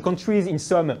country. Some countries in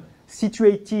some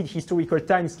situated historical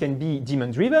times can be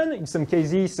demand-driven. In some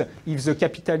cases, if the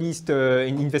capitalist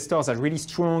investors are really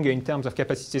strong in terms of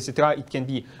capacity, etc., it can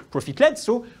be profit-led.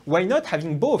 So why not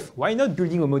having both? Why not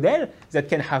building a model that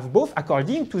can have both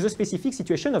according to the specific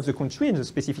situation of the country and the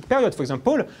specific period? For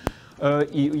example,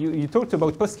 you talked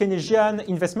about post-Keynesian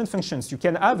investment functions. You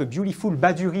can have a beautiful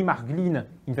Baduri-Marglin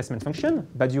investment function,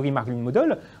 Baduri-Marglin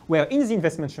model, where in the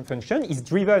investment function is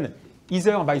driven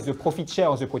either by the profit share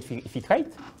or the profit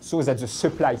rate, so that the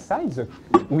supply side,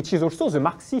 which is also the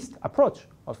Marxist approach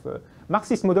of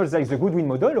Marxist models, like the Goodwin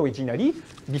model originally.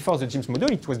 Before the James model,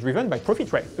 it was driven by profit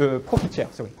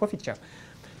share.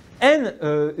 And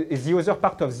the other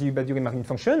part of the Baduri-Marglin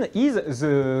function is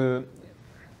the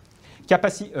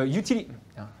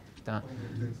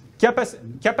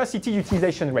capacity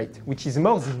utilization rate, which is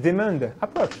more the demand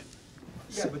approach.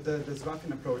 Yeah, but the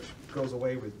Zwaffen approach goes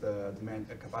away with the demand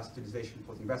capacity utilization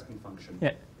for the investment function.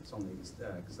 Yeah. It's only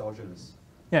exogenous,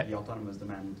 yeah. The autonomous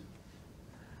demand.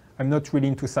 I'm not really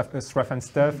into Zwaffen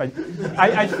stuff.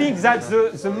 I think that's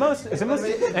the most.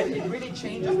 It really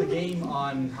changes the game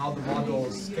on how the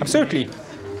models. Absolutely.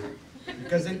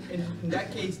 Because in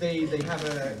that case, they have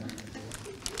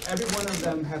every one of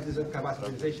them have this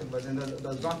capacity utilization, but in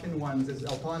the Zwaffen ones, it's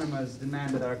autonomous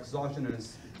demand that are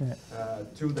exogenous.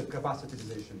 To the capacity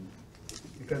utilization,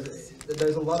 because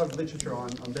there's a lot of literature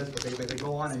on this, but they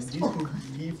go on, and these can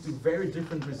lead to very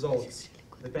different results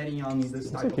depending on this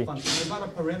type of function. It's not a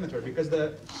parameter, because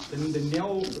the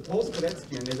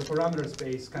post-Koretsky is a parameter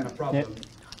space kind of problem.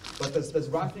 Yeah. But the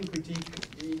Zwaffen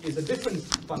critique is a different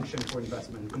function for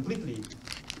investment, completely.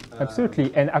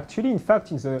 Absolutely, and actually, in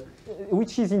fact,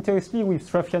 which is interesting with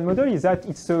Zwaffian model is that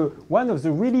it's one of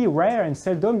the really rare and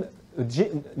seldom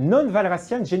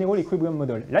non-Walrasian general equilibrium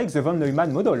model, like the von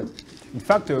Neumann model. In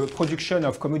fact, production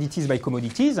of commodities by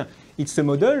commodities, it's a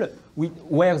model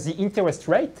where the interest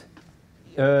rate,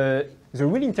 the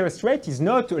real interest rate is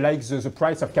not like the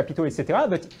price of capital, etc.,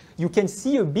 but you can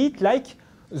see a bit like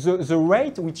the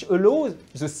rate which allows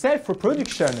the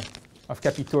self-reproduction of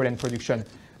capital and production.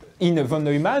 In von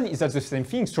Neumann, is that the same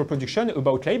thing, it's reproduction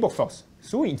about labor force.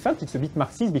 So in fact, it's a bit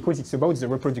Marxist because it's about the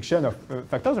reproduction of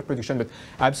factors of production. But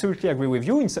I absolutely agree with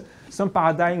you. In some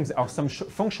paradigms or some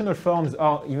functional forms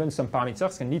or even some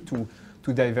parameters can lead to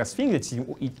diverse things.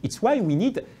 It's why we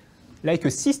need like a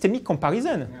systemic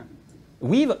comparison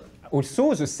with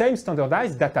also the same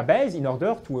standardized database in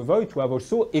order to avoid to have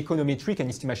also econometric and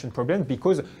estimation problems,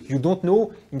 because you don't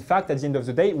know, in fact, at the end of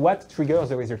the day, what triggers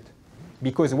the result.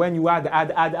 Because when you add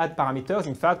parameters,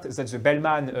 in fact, that's the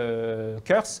Bellman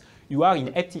curse, you are in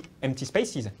empty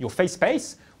spaces. Your phase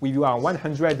space, with you are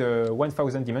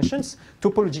 1,000 dimensions,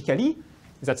 topologically,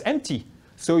 that's empty.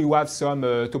 So you have some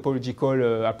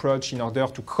topological approach in order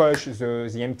to crush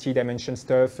the empty dimension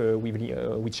stuff with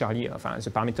which are the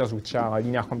parameters which are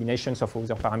linear combinations of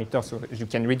other parameters, so you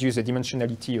can reduce the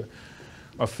dimensionality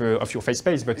of your phase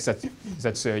space. But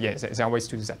yeah, there are ways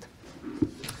to do that.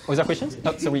 Other questions?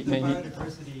 Oh, sorry, maybe.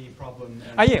 Biodiversity problem.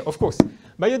 Yeah, of course.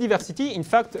 Biodiversity, in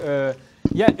fact,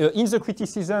 in the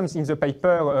criticisms in the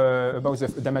paper about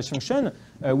the damage function,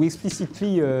 we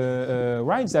explicitly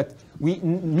write that we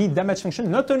need damage function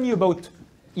not only about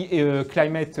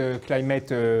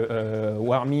climate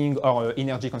warming or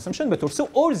energy consumption, but also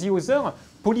all the other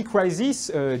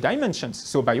polycrisis dimensions.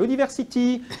 So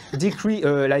biodiversity, decrease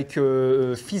like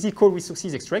physical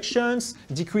resources extractions,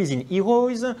 decrease in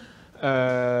heroes,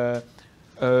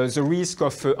 the risk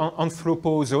of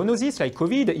anthropozoonosis, like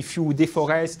COVID. If you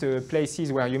deforest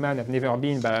places where humans have never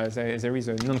been, but there is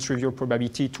a non-trivial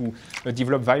probability to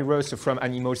develop virus from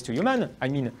animals to human. I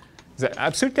mean,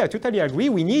 absolutely, I totally agree.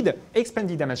 We need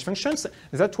expanded damage functions.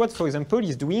 That's what, for example,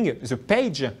 is doing the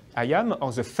page IAM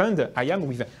or the fund IAM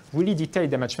with really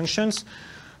detailed damage functions.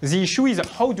 The issue is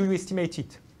how do you estimate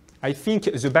it? I think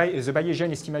the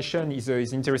Bayesian estimation is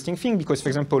an interesting thing because, for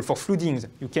example, for floodings,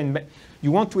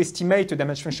 you want to estimate the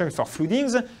damage function for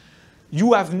floodings.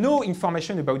 You have no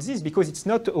information about this because it's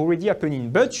not already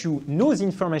happening, but you know the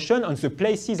information on the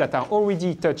places that are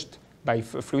already touched by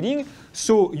flooding.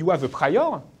 So you have a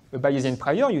Bayesian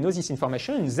prior, you know this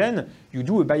information, and then you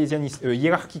do a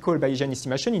hierarchical Bayesian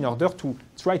estimation in order to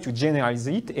try to generalize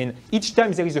it. And each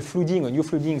time there is a flooding, a new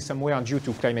flooding somewhere due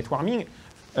to climate warming,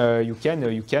 you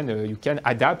can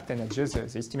adapt and adjust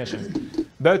the estimation.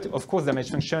 But of course,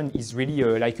 damage function is really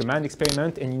like a manned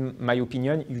experiment, and in my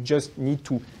opinion, you just need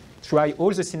to try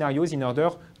all the scenarios in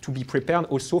order to be prepared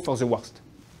also for the worst.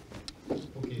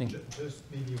 Okay, just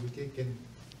maybe we can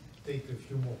take a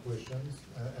few more questions,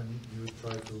 and you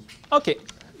try to. Okay.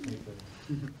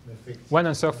 Make one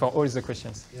answer for all the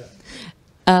questions. Yeah.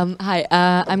 Hi,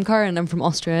 I'm Karen, I'm from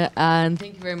Austria, and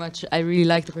thank you very much. I really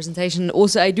like the presentation.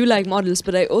 Also, I do like models,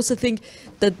 but I also think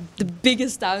that the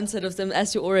biggest downside of them,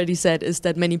 as you already said, is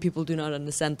that many people do not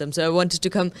understand them. So I wanted to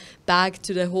come back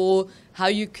to the whole, how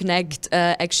you connect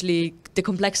actually the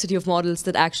complexity of models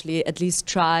that actually at least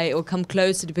try or come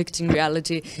close to depicting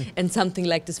reality and something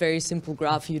like this very simple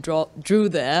graph you drew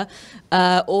there.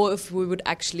 Or if we would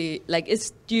actually, like,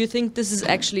 do you think this is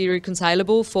actually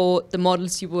reconcilable for the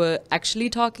models you were actually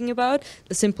talking about,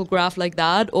 the simple graph like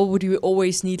that? Or would you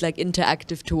always need like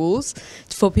interactive tools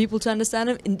for people to understand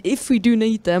them? And if we do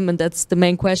need them, and that's the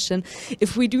main question,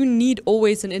 if we do need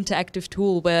always an interactive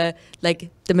tool where like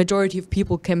the majority of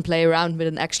people can play around with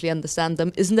and actually understand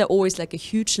them, isn't there always like a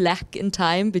huge lag in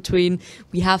time between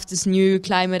we have this new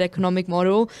climate economic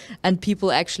model and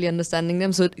people actually understanding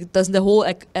them? So doesn't the whole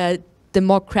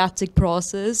democratic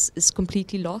process is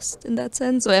completely lost in that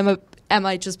sense? Or am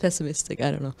I just pessimistic? I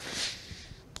don't know.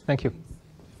 Thank you.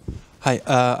 Hi,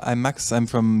 I'm Max. I'm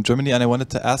from Germany, and I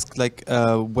wanted to ask, like,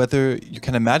 whether you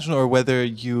can imagine or whether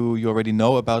you already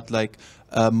know about like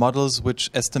models which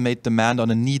estimate demand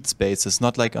on a needs basis,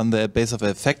 not like on the basis of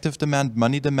effective demand,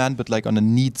 money demand, but like on a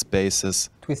needs basis.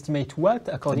 To estimate what?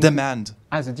 According demand.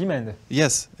 As a demand.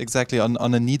 Yes, exactly,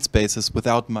 on a needs basis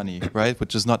without money, right?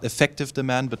 Which is not effective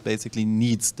demand, but basically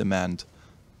needs demand.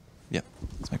 Yeah,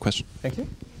 that's my question. Thank you.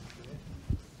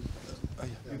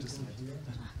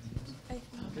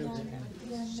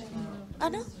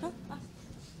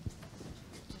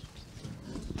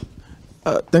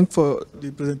 Thanks for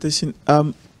the presentation.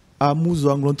 I'm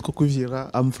Muzwang Kokuvira.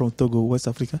 I'm from Togo, West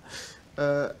Africa.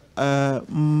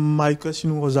 My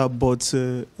question was about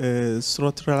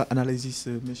structural analysis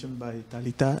mentioned by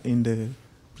Talita in the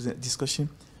discussion.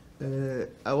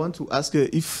 I want to ask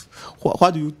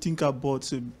what do you think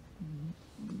about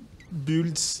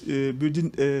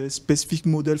building a specific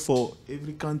model for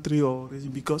every country or region,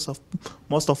 because of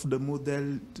most of the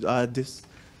model are this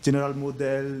general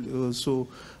model. So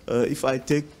if I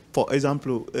take, for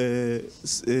example,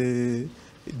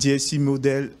 GSC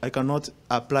model, I cannot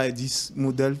apply this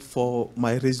model for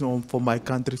my region or for my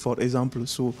country, for example.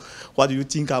 So what do you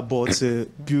think about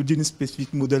building a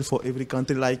specific model for every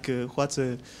country, like what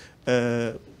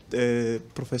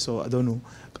Professor, I don't know,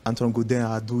 Antoine Gaudin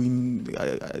are doing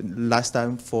last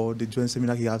time for the joint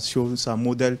seminar? He has shown some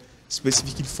model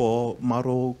specifically for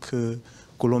Morocco,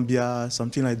 Colombia,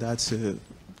 something like that.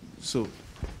 So.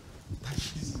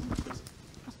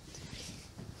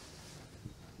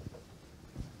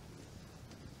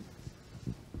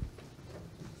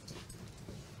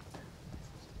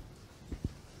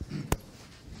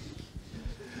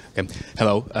 Okay.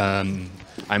 Hello,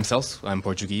 I'm Celso, I'm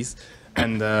Portuguese,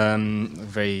 and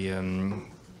very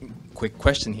quick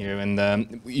question here. And the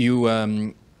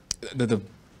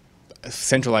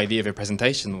central idea of your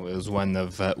presentation was one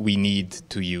of we need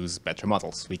to use better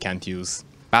models. We can't use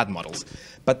bad models.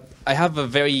 But I have a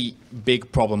very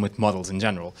big problem with models in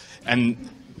general. And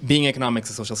being economics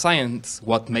a social science,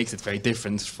 what makes it very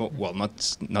different, well,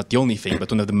 not the only thing,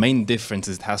 but one of the main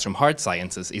differences it has from hard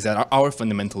sciences is that our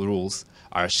fundamental rules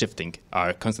are shifting,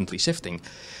 are constantly shifting.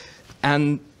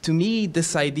 And to me,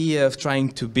 this idea of trying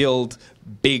to build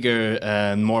bigger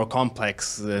and more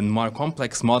complex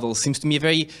models seems to me a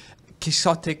very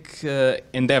quixotic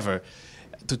endeavor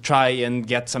to try and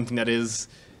get something that is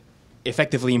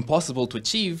effectively impossible to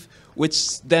achieve,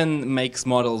 which then makes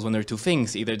models one or two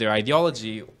things. Either they're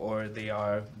ideology or they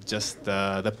are just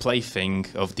the plaything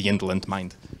of the indolent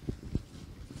mind.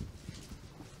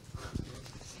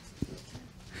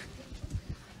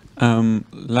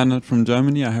 Leonard from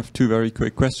Germany. I have two very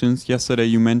quick questions. Yesterday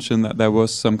you mentioned that there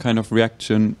was some kind of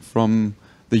reaction from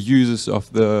the users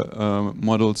of the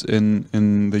models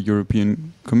in the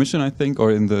European Commission, I think,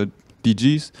 or in the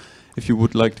DGs. If you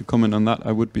would like to comment on that,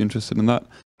 I would be interested in that.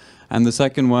 And the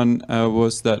second one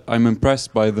was that I'm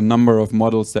impressed by the number of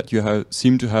models that you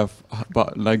seem to have,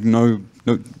 but like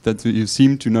that you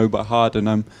seem to know by heart. And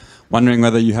I'm wondering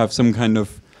whether you have some kind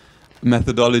of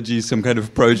methodology, some kind of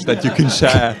approach that you can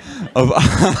share of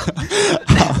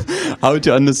how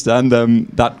to understand them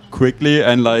that quickly,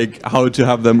 and like how to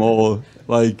have them all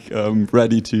like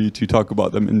ready to talk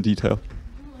about them in detail.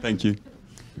 Thank you.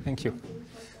 Thank you.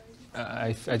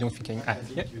 I don't think I...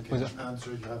 You can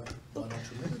answer, you have 1 or 2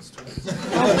 minutes to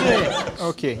answer.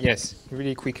 Okay, yes,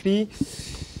 really quickly.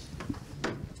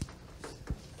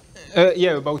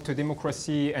 Yeah, about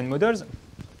democracy and models.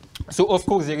 So of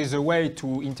course there is a way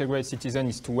to integrate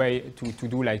citizens, to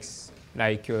do like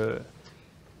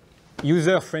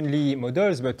user-friendly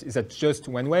models, but that's just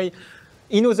one way.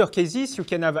 In other cases, you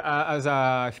can have, as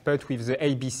I put with the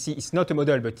ABC, it's not a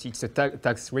model, but it's a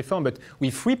tax reform, but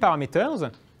with 3 parameters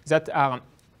that are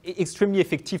extremely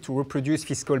effective to reproduce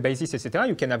fiscal basis, etc.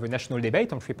 You can have a national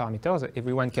debate on 3 parameters.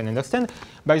 Everyone can understand.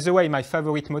 By the way, my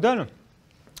favorite model,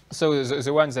 so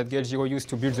the one that Gail Giraud used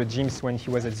to build the gyms when he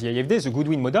was at the AFD, the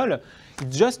Goodwin model,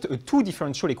 it's just a 2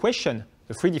 differential equation.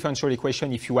 The 3 differential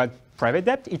equation, if you add private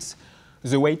debt, it's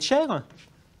the wage share,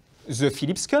 the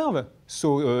Phillips curve,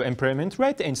 so employment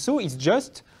rate, and so it's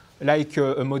just like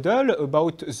a model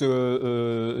about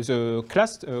the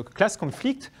class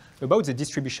conflict, about the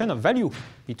distribution of value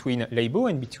between labor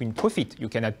and between profit. You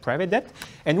can add private debt,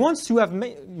 and once you have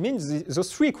made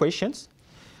those 3 equations,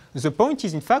 the point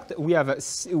is, in fact, we have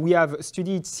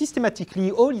studied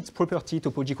systematically all its property,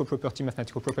 topological property,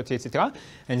 mathematical property, etc.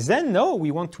 And then now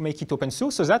we want to make it open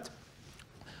source so that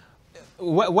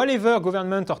whatever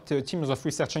government or teams of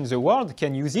researchers in the world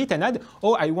can use it and add,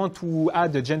 oh, I want to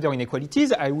add gender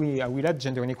inequalities, I will add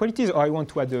gender inequalities, or I want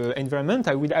to add environment,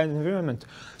 I will add environment.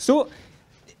 So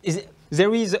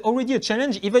there is already a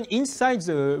challenge even inside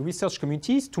the research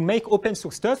communities to make open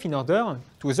source stuff in order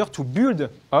to build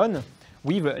on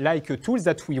with like tools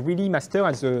that we really master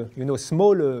as a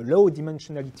small low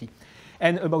dimensionality.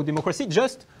 And about democracy,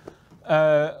 just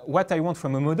what I want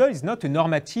from a model is not a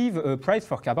normative price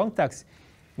for carbon tax.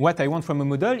 What I want from a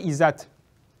model is that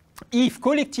if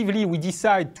collectively we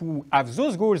decide to have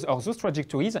those goals or those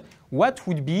trajectories, what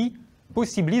would be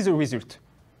possibly the result?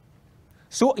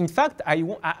 So in fact, I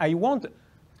want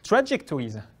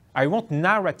trajectories. I want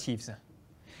narratives.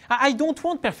 I don't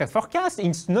want perfect forecast.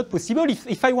 It's not possible.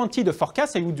 If I wanted a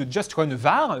forecast, I would just run a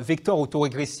VAR, vector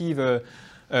autoregressive,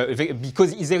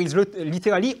 because there is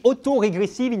literally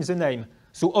autoregressive in the name.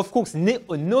 So of course,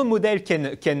 no model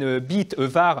can beat a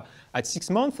VAR at 6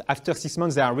 months. After 6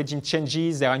 months, there are regime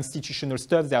changes, there are institutional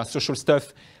stuff, there are social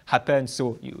stuff happen.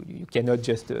 So you cannot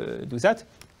just do that.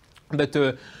 But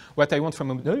what I want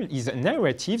from a model is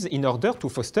narratives in order to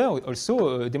foster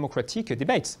also democratic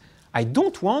debates. I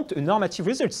don't want normative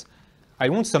results. I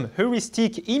want some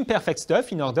heuristic, imperfect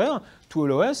stuff in order to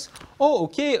allow us, oh,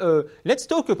 okay, let's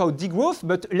talk about degrowth,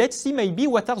 but let's see maybe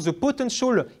what are the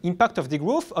potential impact of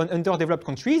degrowth on underdeveloped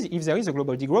countries if there is a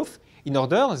global degrowth, in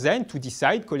order then to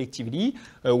decide collectively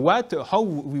how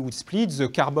we would split the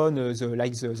carbon,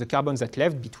 the carbon that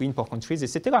left between poor countries,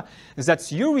 etc.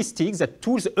 That's heuristics, that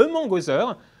tools, among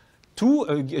others,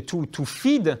 to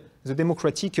feed the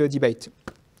democratic debate.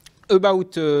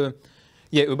 About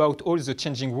all the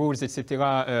changing rules,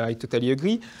 etc., I totally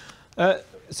agree.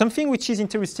 Something which is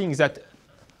interesting is that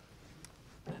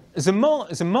the more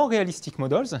realistic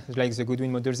models, like the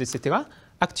Goodwin models, etc.,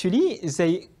 actually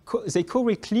they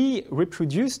correctly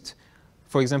reproduced,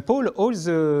 for example, all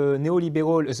the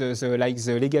neoliberal,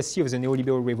 the legacy of the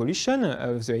neoliberal revolution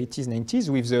of the 80s, 90s,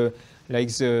 with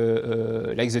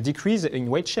the decrease in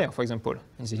wage share, for example,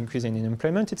 and the increase in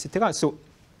unemployment, etc. So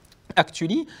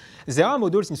actually, there are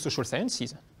models in social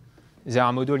sciences. There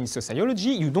are models in sociology.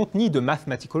 You don't need a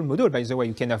mathematical model, by the way.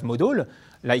 You can have model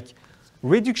like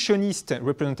reductionist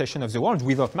representation of the world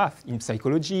without math in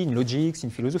psychology, in logics, in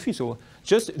philosophy. So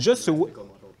just a model,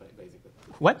 basically.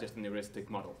 What? Just an heuristic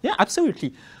model. Yeah,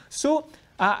 absolutely. So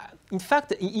in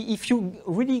fact, if you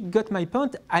really got my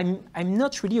point, I'm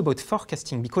not really about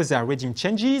forecasting, because there are regime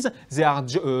changes, there are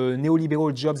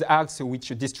neoliberal jobs acts which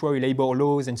destroy labor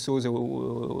laws and so the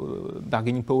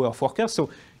bargaining power of workers. So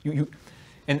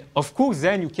and of course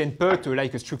then you can put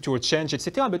like a structural change,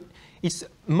 etc. But it's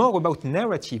more about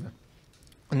narratives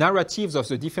of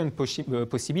the different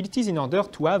possibilities in order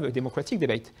to have a democratic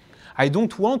debate. I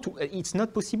don't want to. It's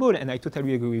not possible, and I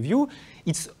totally agree with you.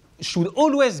 It should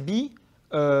always be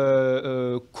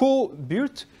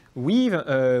co-built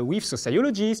with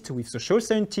sociologists, with social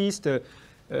scientists.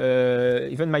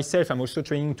 Even myself, I'm also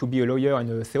training to be a lawyer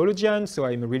and a theologian, so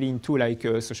I'm really into like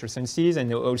social sciences,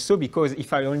 and also because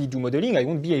if I only do modeling, I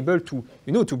won't be able to,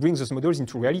 to bring those models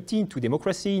into reality, into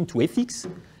democracy, into ethics.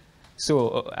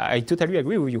 So I totally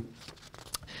agree with you.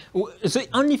 The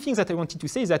only thing that I wanted to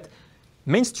say is that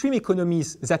mainstream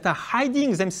economies that are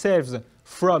hiding themselves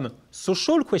from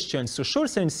social questions, social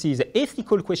sciences,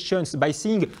 ethical questions by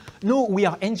saying, no, we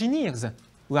are engineers,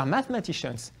 we are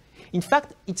mathematicians. In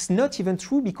fact, it's not even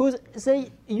true because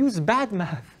they use bad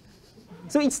math.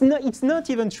 So it's not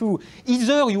even true.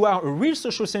 Either you are a real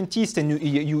social scientist and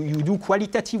you do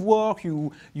qualitative work,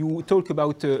 you talk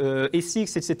about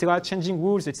ethics, etc., changing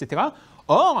rules, etc.,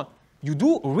 or you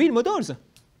do real models.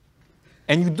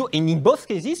 And in both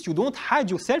cases, you don't hide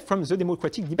yourself from the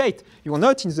democratic debate. You are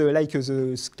not in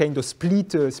the kind of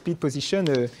split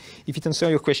position. If it answers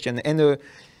your question. And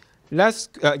not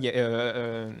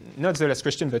the last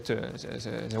question, but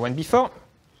the one before.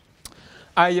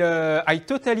 I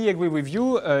totally agree with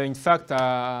you. In fact,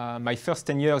 my first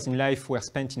 10 years in life were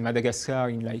spent in Madagascar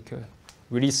in like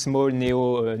really small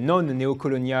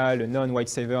non-neocolonial, non-white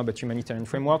savior, but humanitarian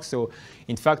framework. So,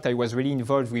 in fact, I was really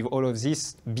involved with all of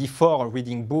this before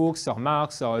reading books or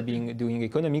Marx or doing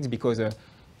economics because that's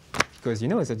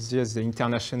just the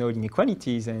international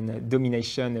inequalities and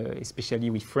domination, especially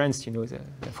with France, the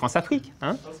France-Afrique.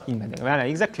 Hein? Voilà,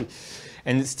 exactly.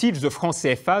 And still the franc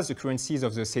CFA, the currencies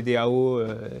of the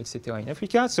CDAO, etc. in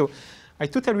Africa. So I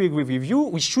totally agree with you.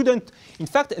 We shouldn't, in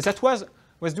fact, that was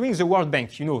doing the World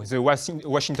Bank, the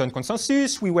Washington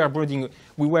Consensus. We were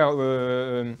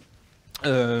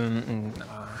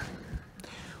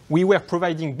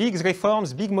providing big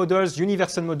reforms, big models,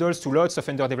 universal models to lots of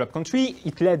underdeveloped countries.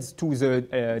 It led to the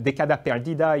Década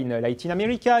Perdida in Latin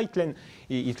America. It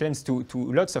leads to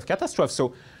lots of catastrophes.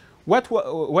 So what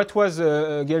was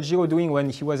Gail Giraud doing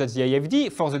when he was at the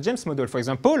IFD? For the James model, for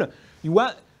example,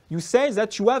 you say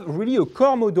that you have really a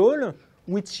core model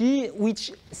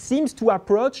which seems to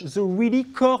approach the really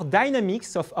core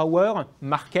dynamics of our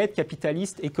market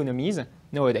capitalist economies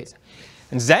nowadays.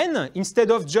 And then,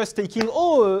 instead of just taking,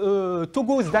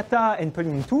 Togo's data and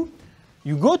pulling into,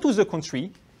 you go to the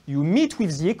country, you meet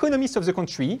with the economists of the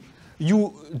country,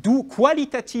 you do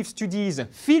qualitative studies,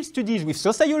 field studies with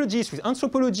sociologists, with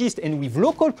anthropologists, and with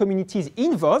local communities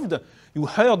involved. You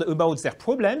heard about their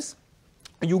problems.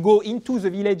 You go into the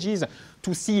villages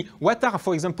to see what are,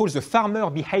 for example, the farmer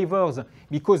behaviors,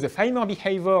 because the farmer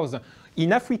behaviors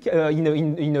in Africa,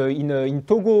 in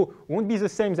Togo, won't be the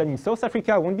same than in South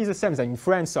Africa, won't be the same than in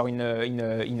France or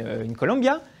in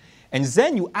Colombia. And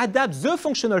then you adapt the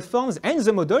functional forms and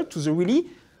the model to the really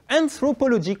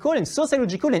anthropological and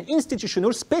sociological and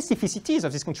institutional specificities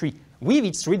of this country with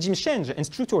its regime change and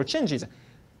structural changes.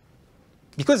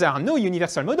 Because there are no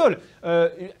universal model.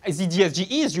 The DSG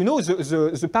is,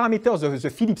 the parameters of the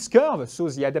Phillips curve, so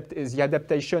the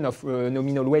adaptation of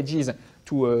nominal wages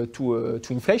to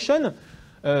inflation,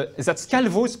 that's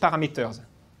Calvo's parameters.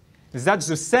 That's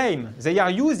the same. They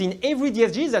are used in every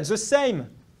DSG, that's the same.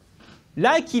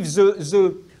 Like if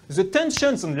the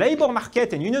tensions on labor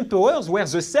market and union powers were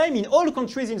the same in all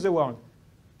countries in the world.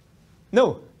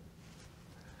 No.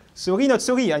 Sorry, not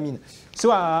sorry, I mean.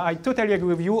 So I totally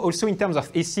agree with you. Also in terms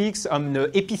of ethics,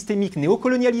 epistemic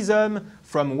neocolonialism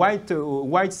from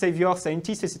white savior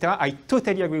scientists, etc. I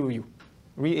totally agree with you.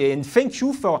 And thank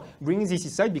you for bringing this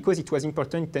aside because it was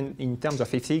important in terms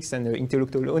of ethics and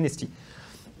intellectual honesty.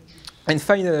 And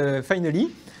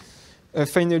finally,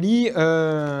 let's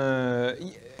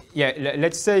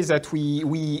say that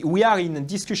we are in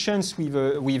discussions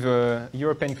with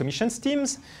European Commission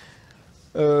teams.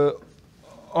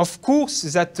 Of course,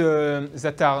 that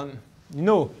are,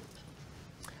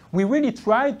 we really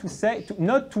try to say,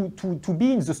 not to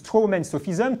be in the strawman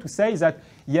sophism, to say that,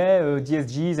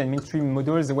 DSGs and mainstream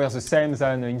models were the same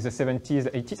than in the 70s,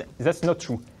 80s. That's not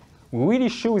true. We really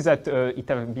show that there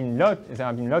have been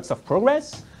lots of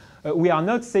progress. We are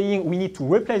not saying we need to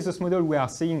replace this model. We are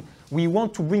saying we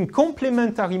want to bring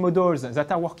complementary models that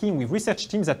are working with research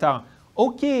teams that are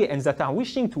okay and that are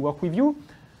wishing to work with you,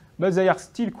 but they are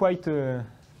still quite...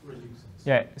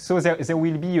 so there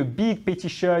will be a big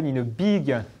petition in a big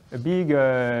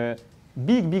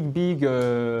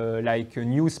like a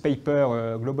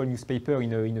newspaper, global newspaper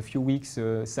in a few weeks,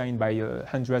 signed by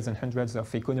hundreds and hundreds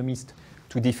of economists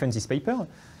to defend this paper.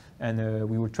 And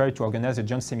we will try to organize a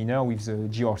joint seminar with the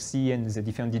GRC and the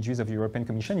different DGs of the European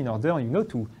Commission in order,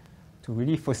 to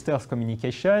really foster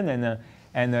communication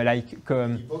and like.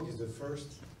 EPOG is the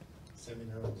first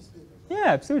seminar on this paper.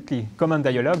 Yeah, absolutely. Common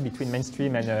dialogue between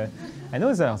mainstream and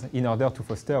others in order to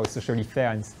foster a socially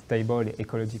fair and stable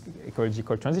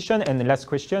ecological transition. And the last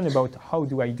question about how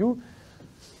do I do?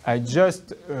 I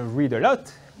just read a lot.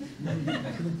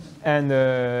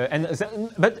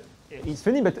 But it's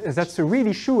funny, but that's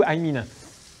really true. I mean,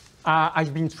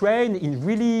 I've been trained in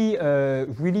really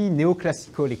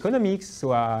neoclassical economics,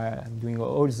 so I'm doing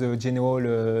all the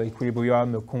general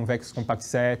equilibrium, convex compact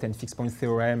set, and fixed point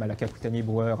theorem, à la Caputani,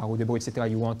 Brouwer, Arrow-Debreu, etc.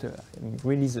 You want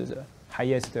really the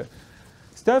highest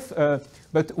stuff.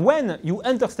 But when you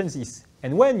understand this,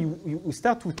 and when you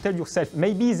start to tell yourself,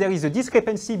 maybe there is a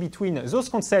discrepancy between those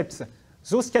concepts,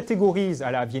 those categories,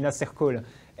 à la Vienna Circle,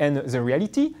 and the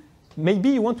reality, maybe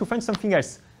you want to find something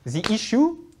else. The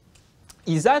issue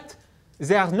is that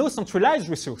there are no centralized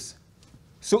resources.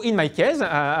 So in my case,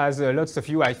 as lots of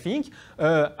you, I think,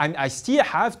 I still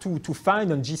have to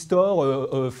find on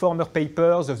GStore former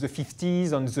papers of the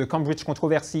 50s on the Cambridge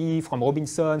controversy from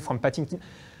Robinson, from Paddington.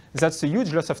 That's a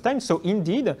huge loss of time. So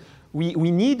indeed, we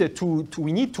need to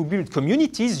build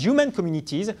communities, human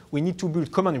communities. We need to build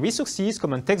common resources,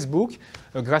 common textbook.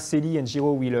 Grasselli and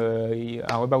Giro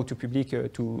are about to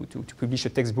publish a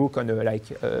textbook on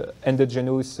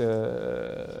endogenous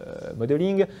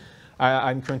modeling.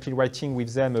 I'm currently writing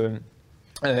with them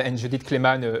and Judith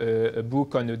Kleman a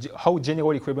book on how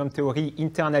general equilibrium theory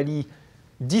internally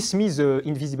dismiss the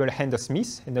invisible hand of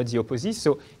Smith and not the opposite.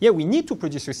 So yeah, we need to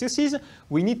produce resources.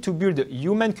 We need to build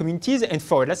human communities. And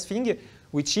for a last thing,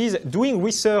 which is doing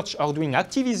research or doing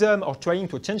activism or trying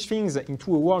to change things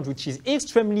into a world which is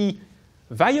extremely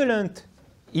violent,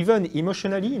 even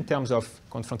emotionally in terms of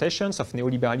confrontations, of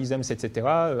neoliberalisms,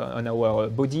 etc., on our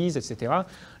bodies, etc.,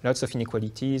 lots of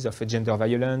inequalities, of gender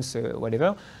violence,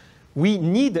 whatever. We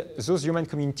need those human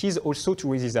communities also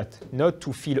to resist that, not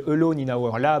to feel alone in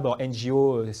our lab or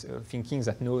NGO thinking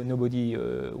that nobody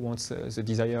wants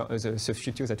the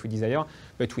future that we desire,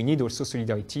 but we need also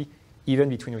solidarity even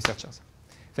between researchers.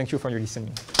 Thank you for your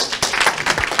listening.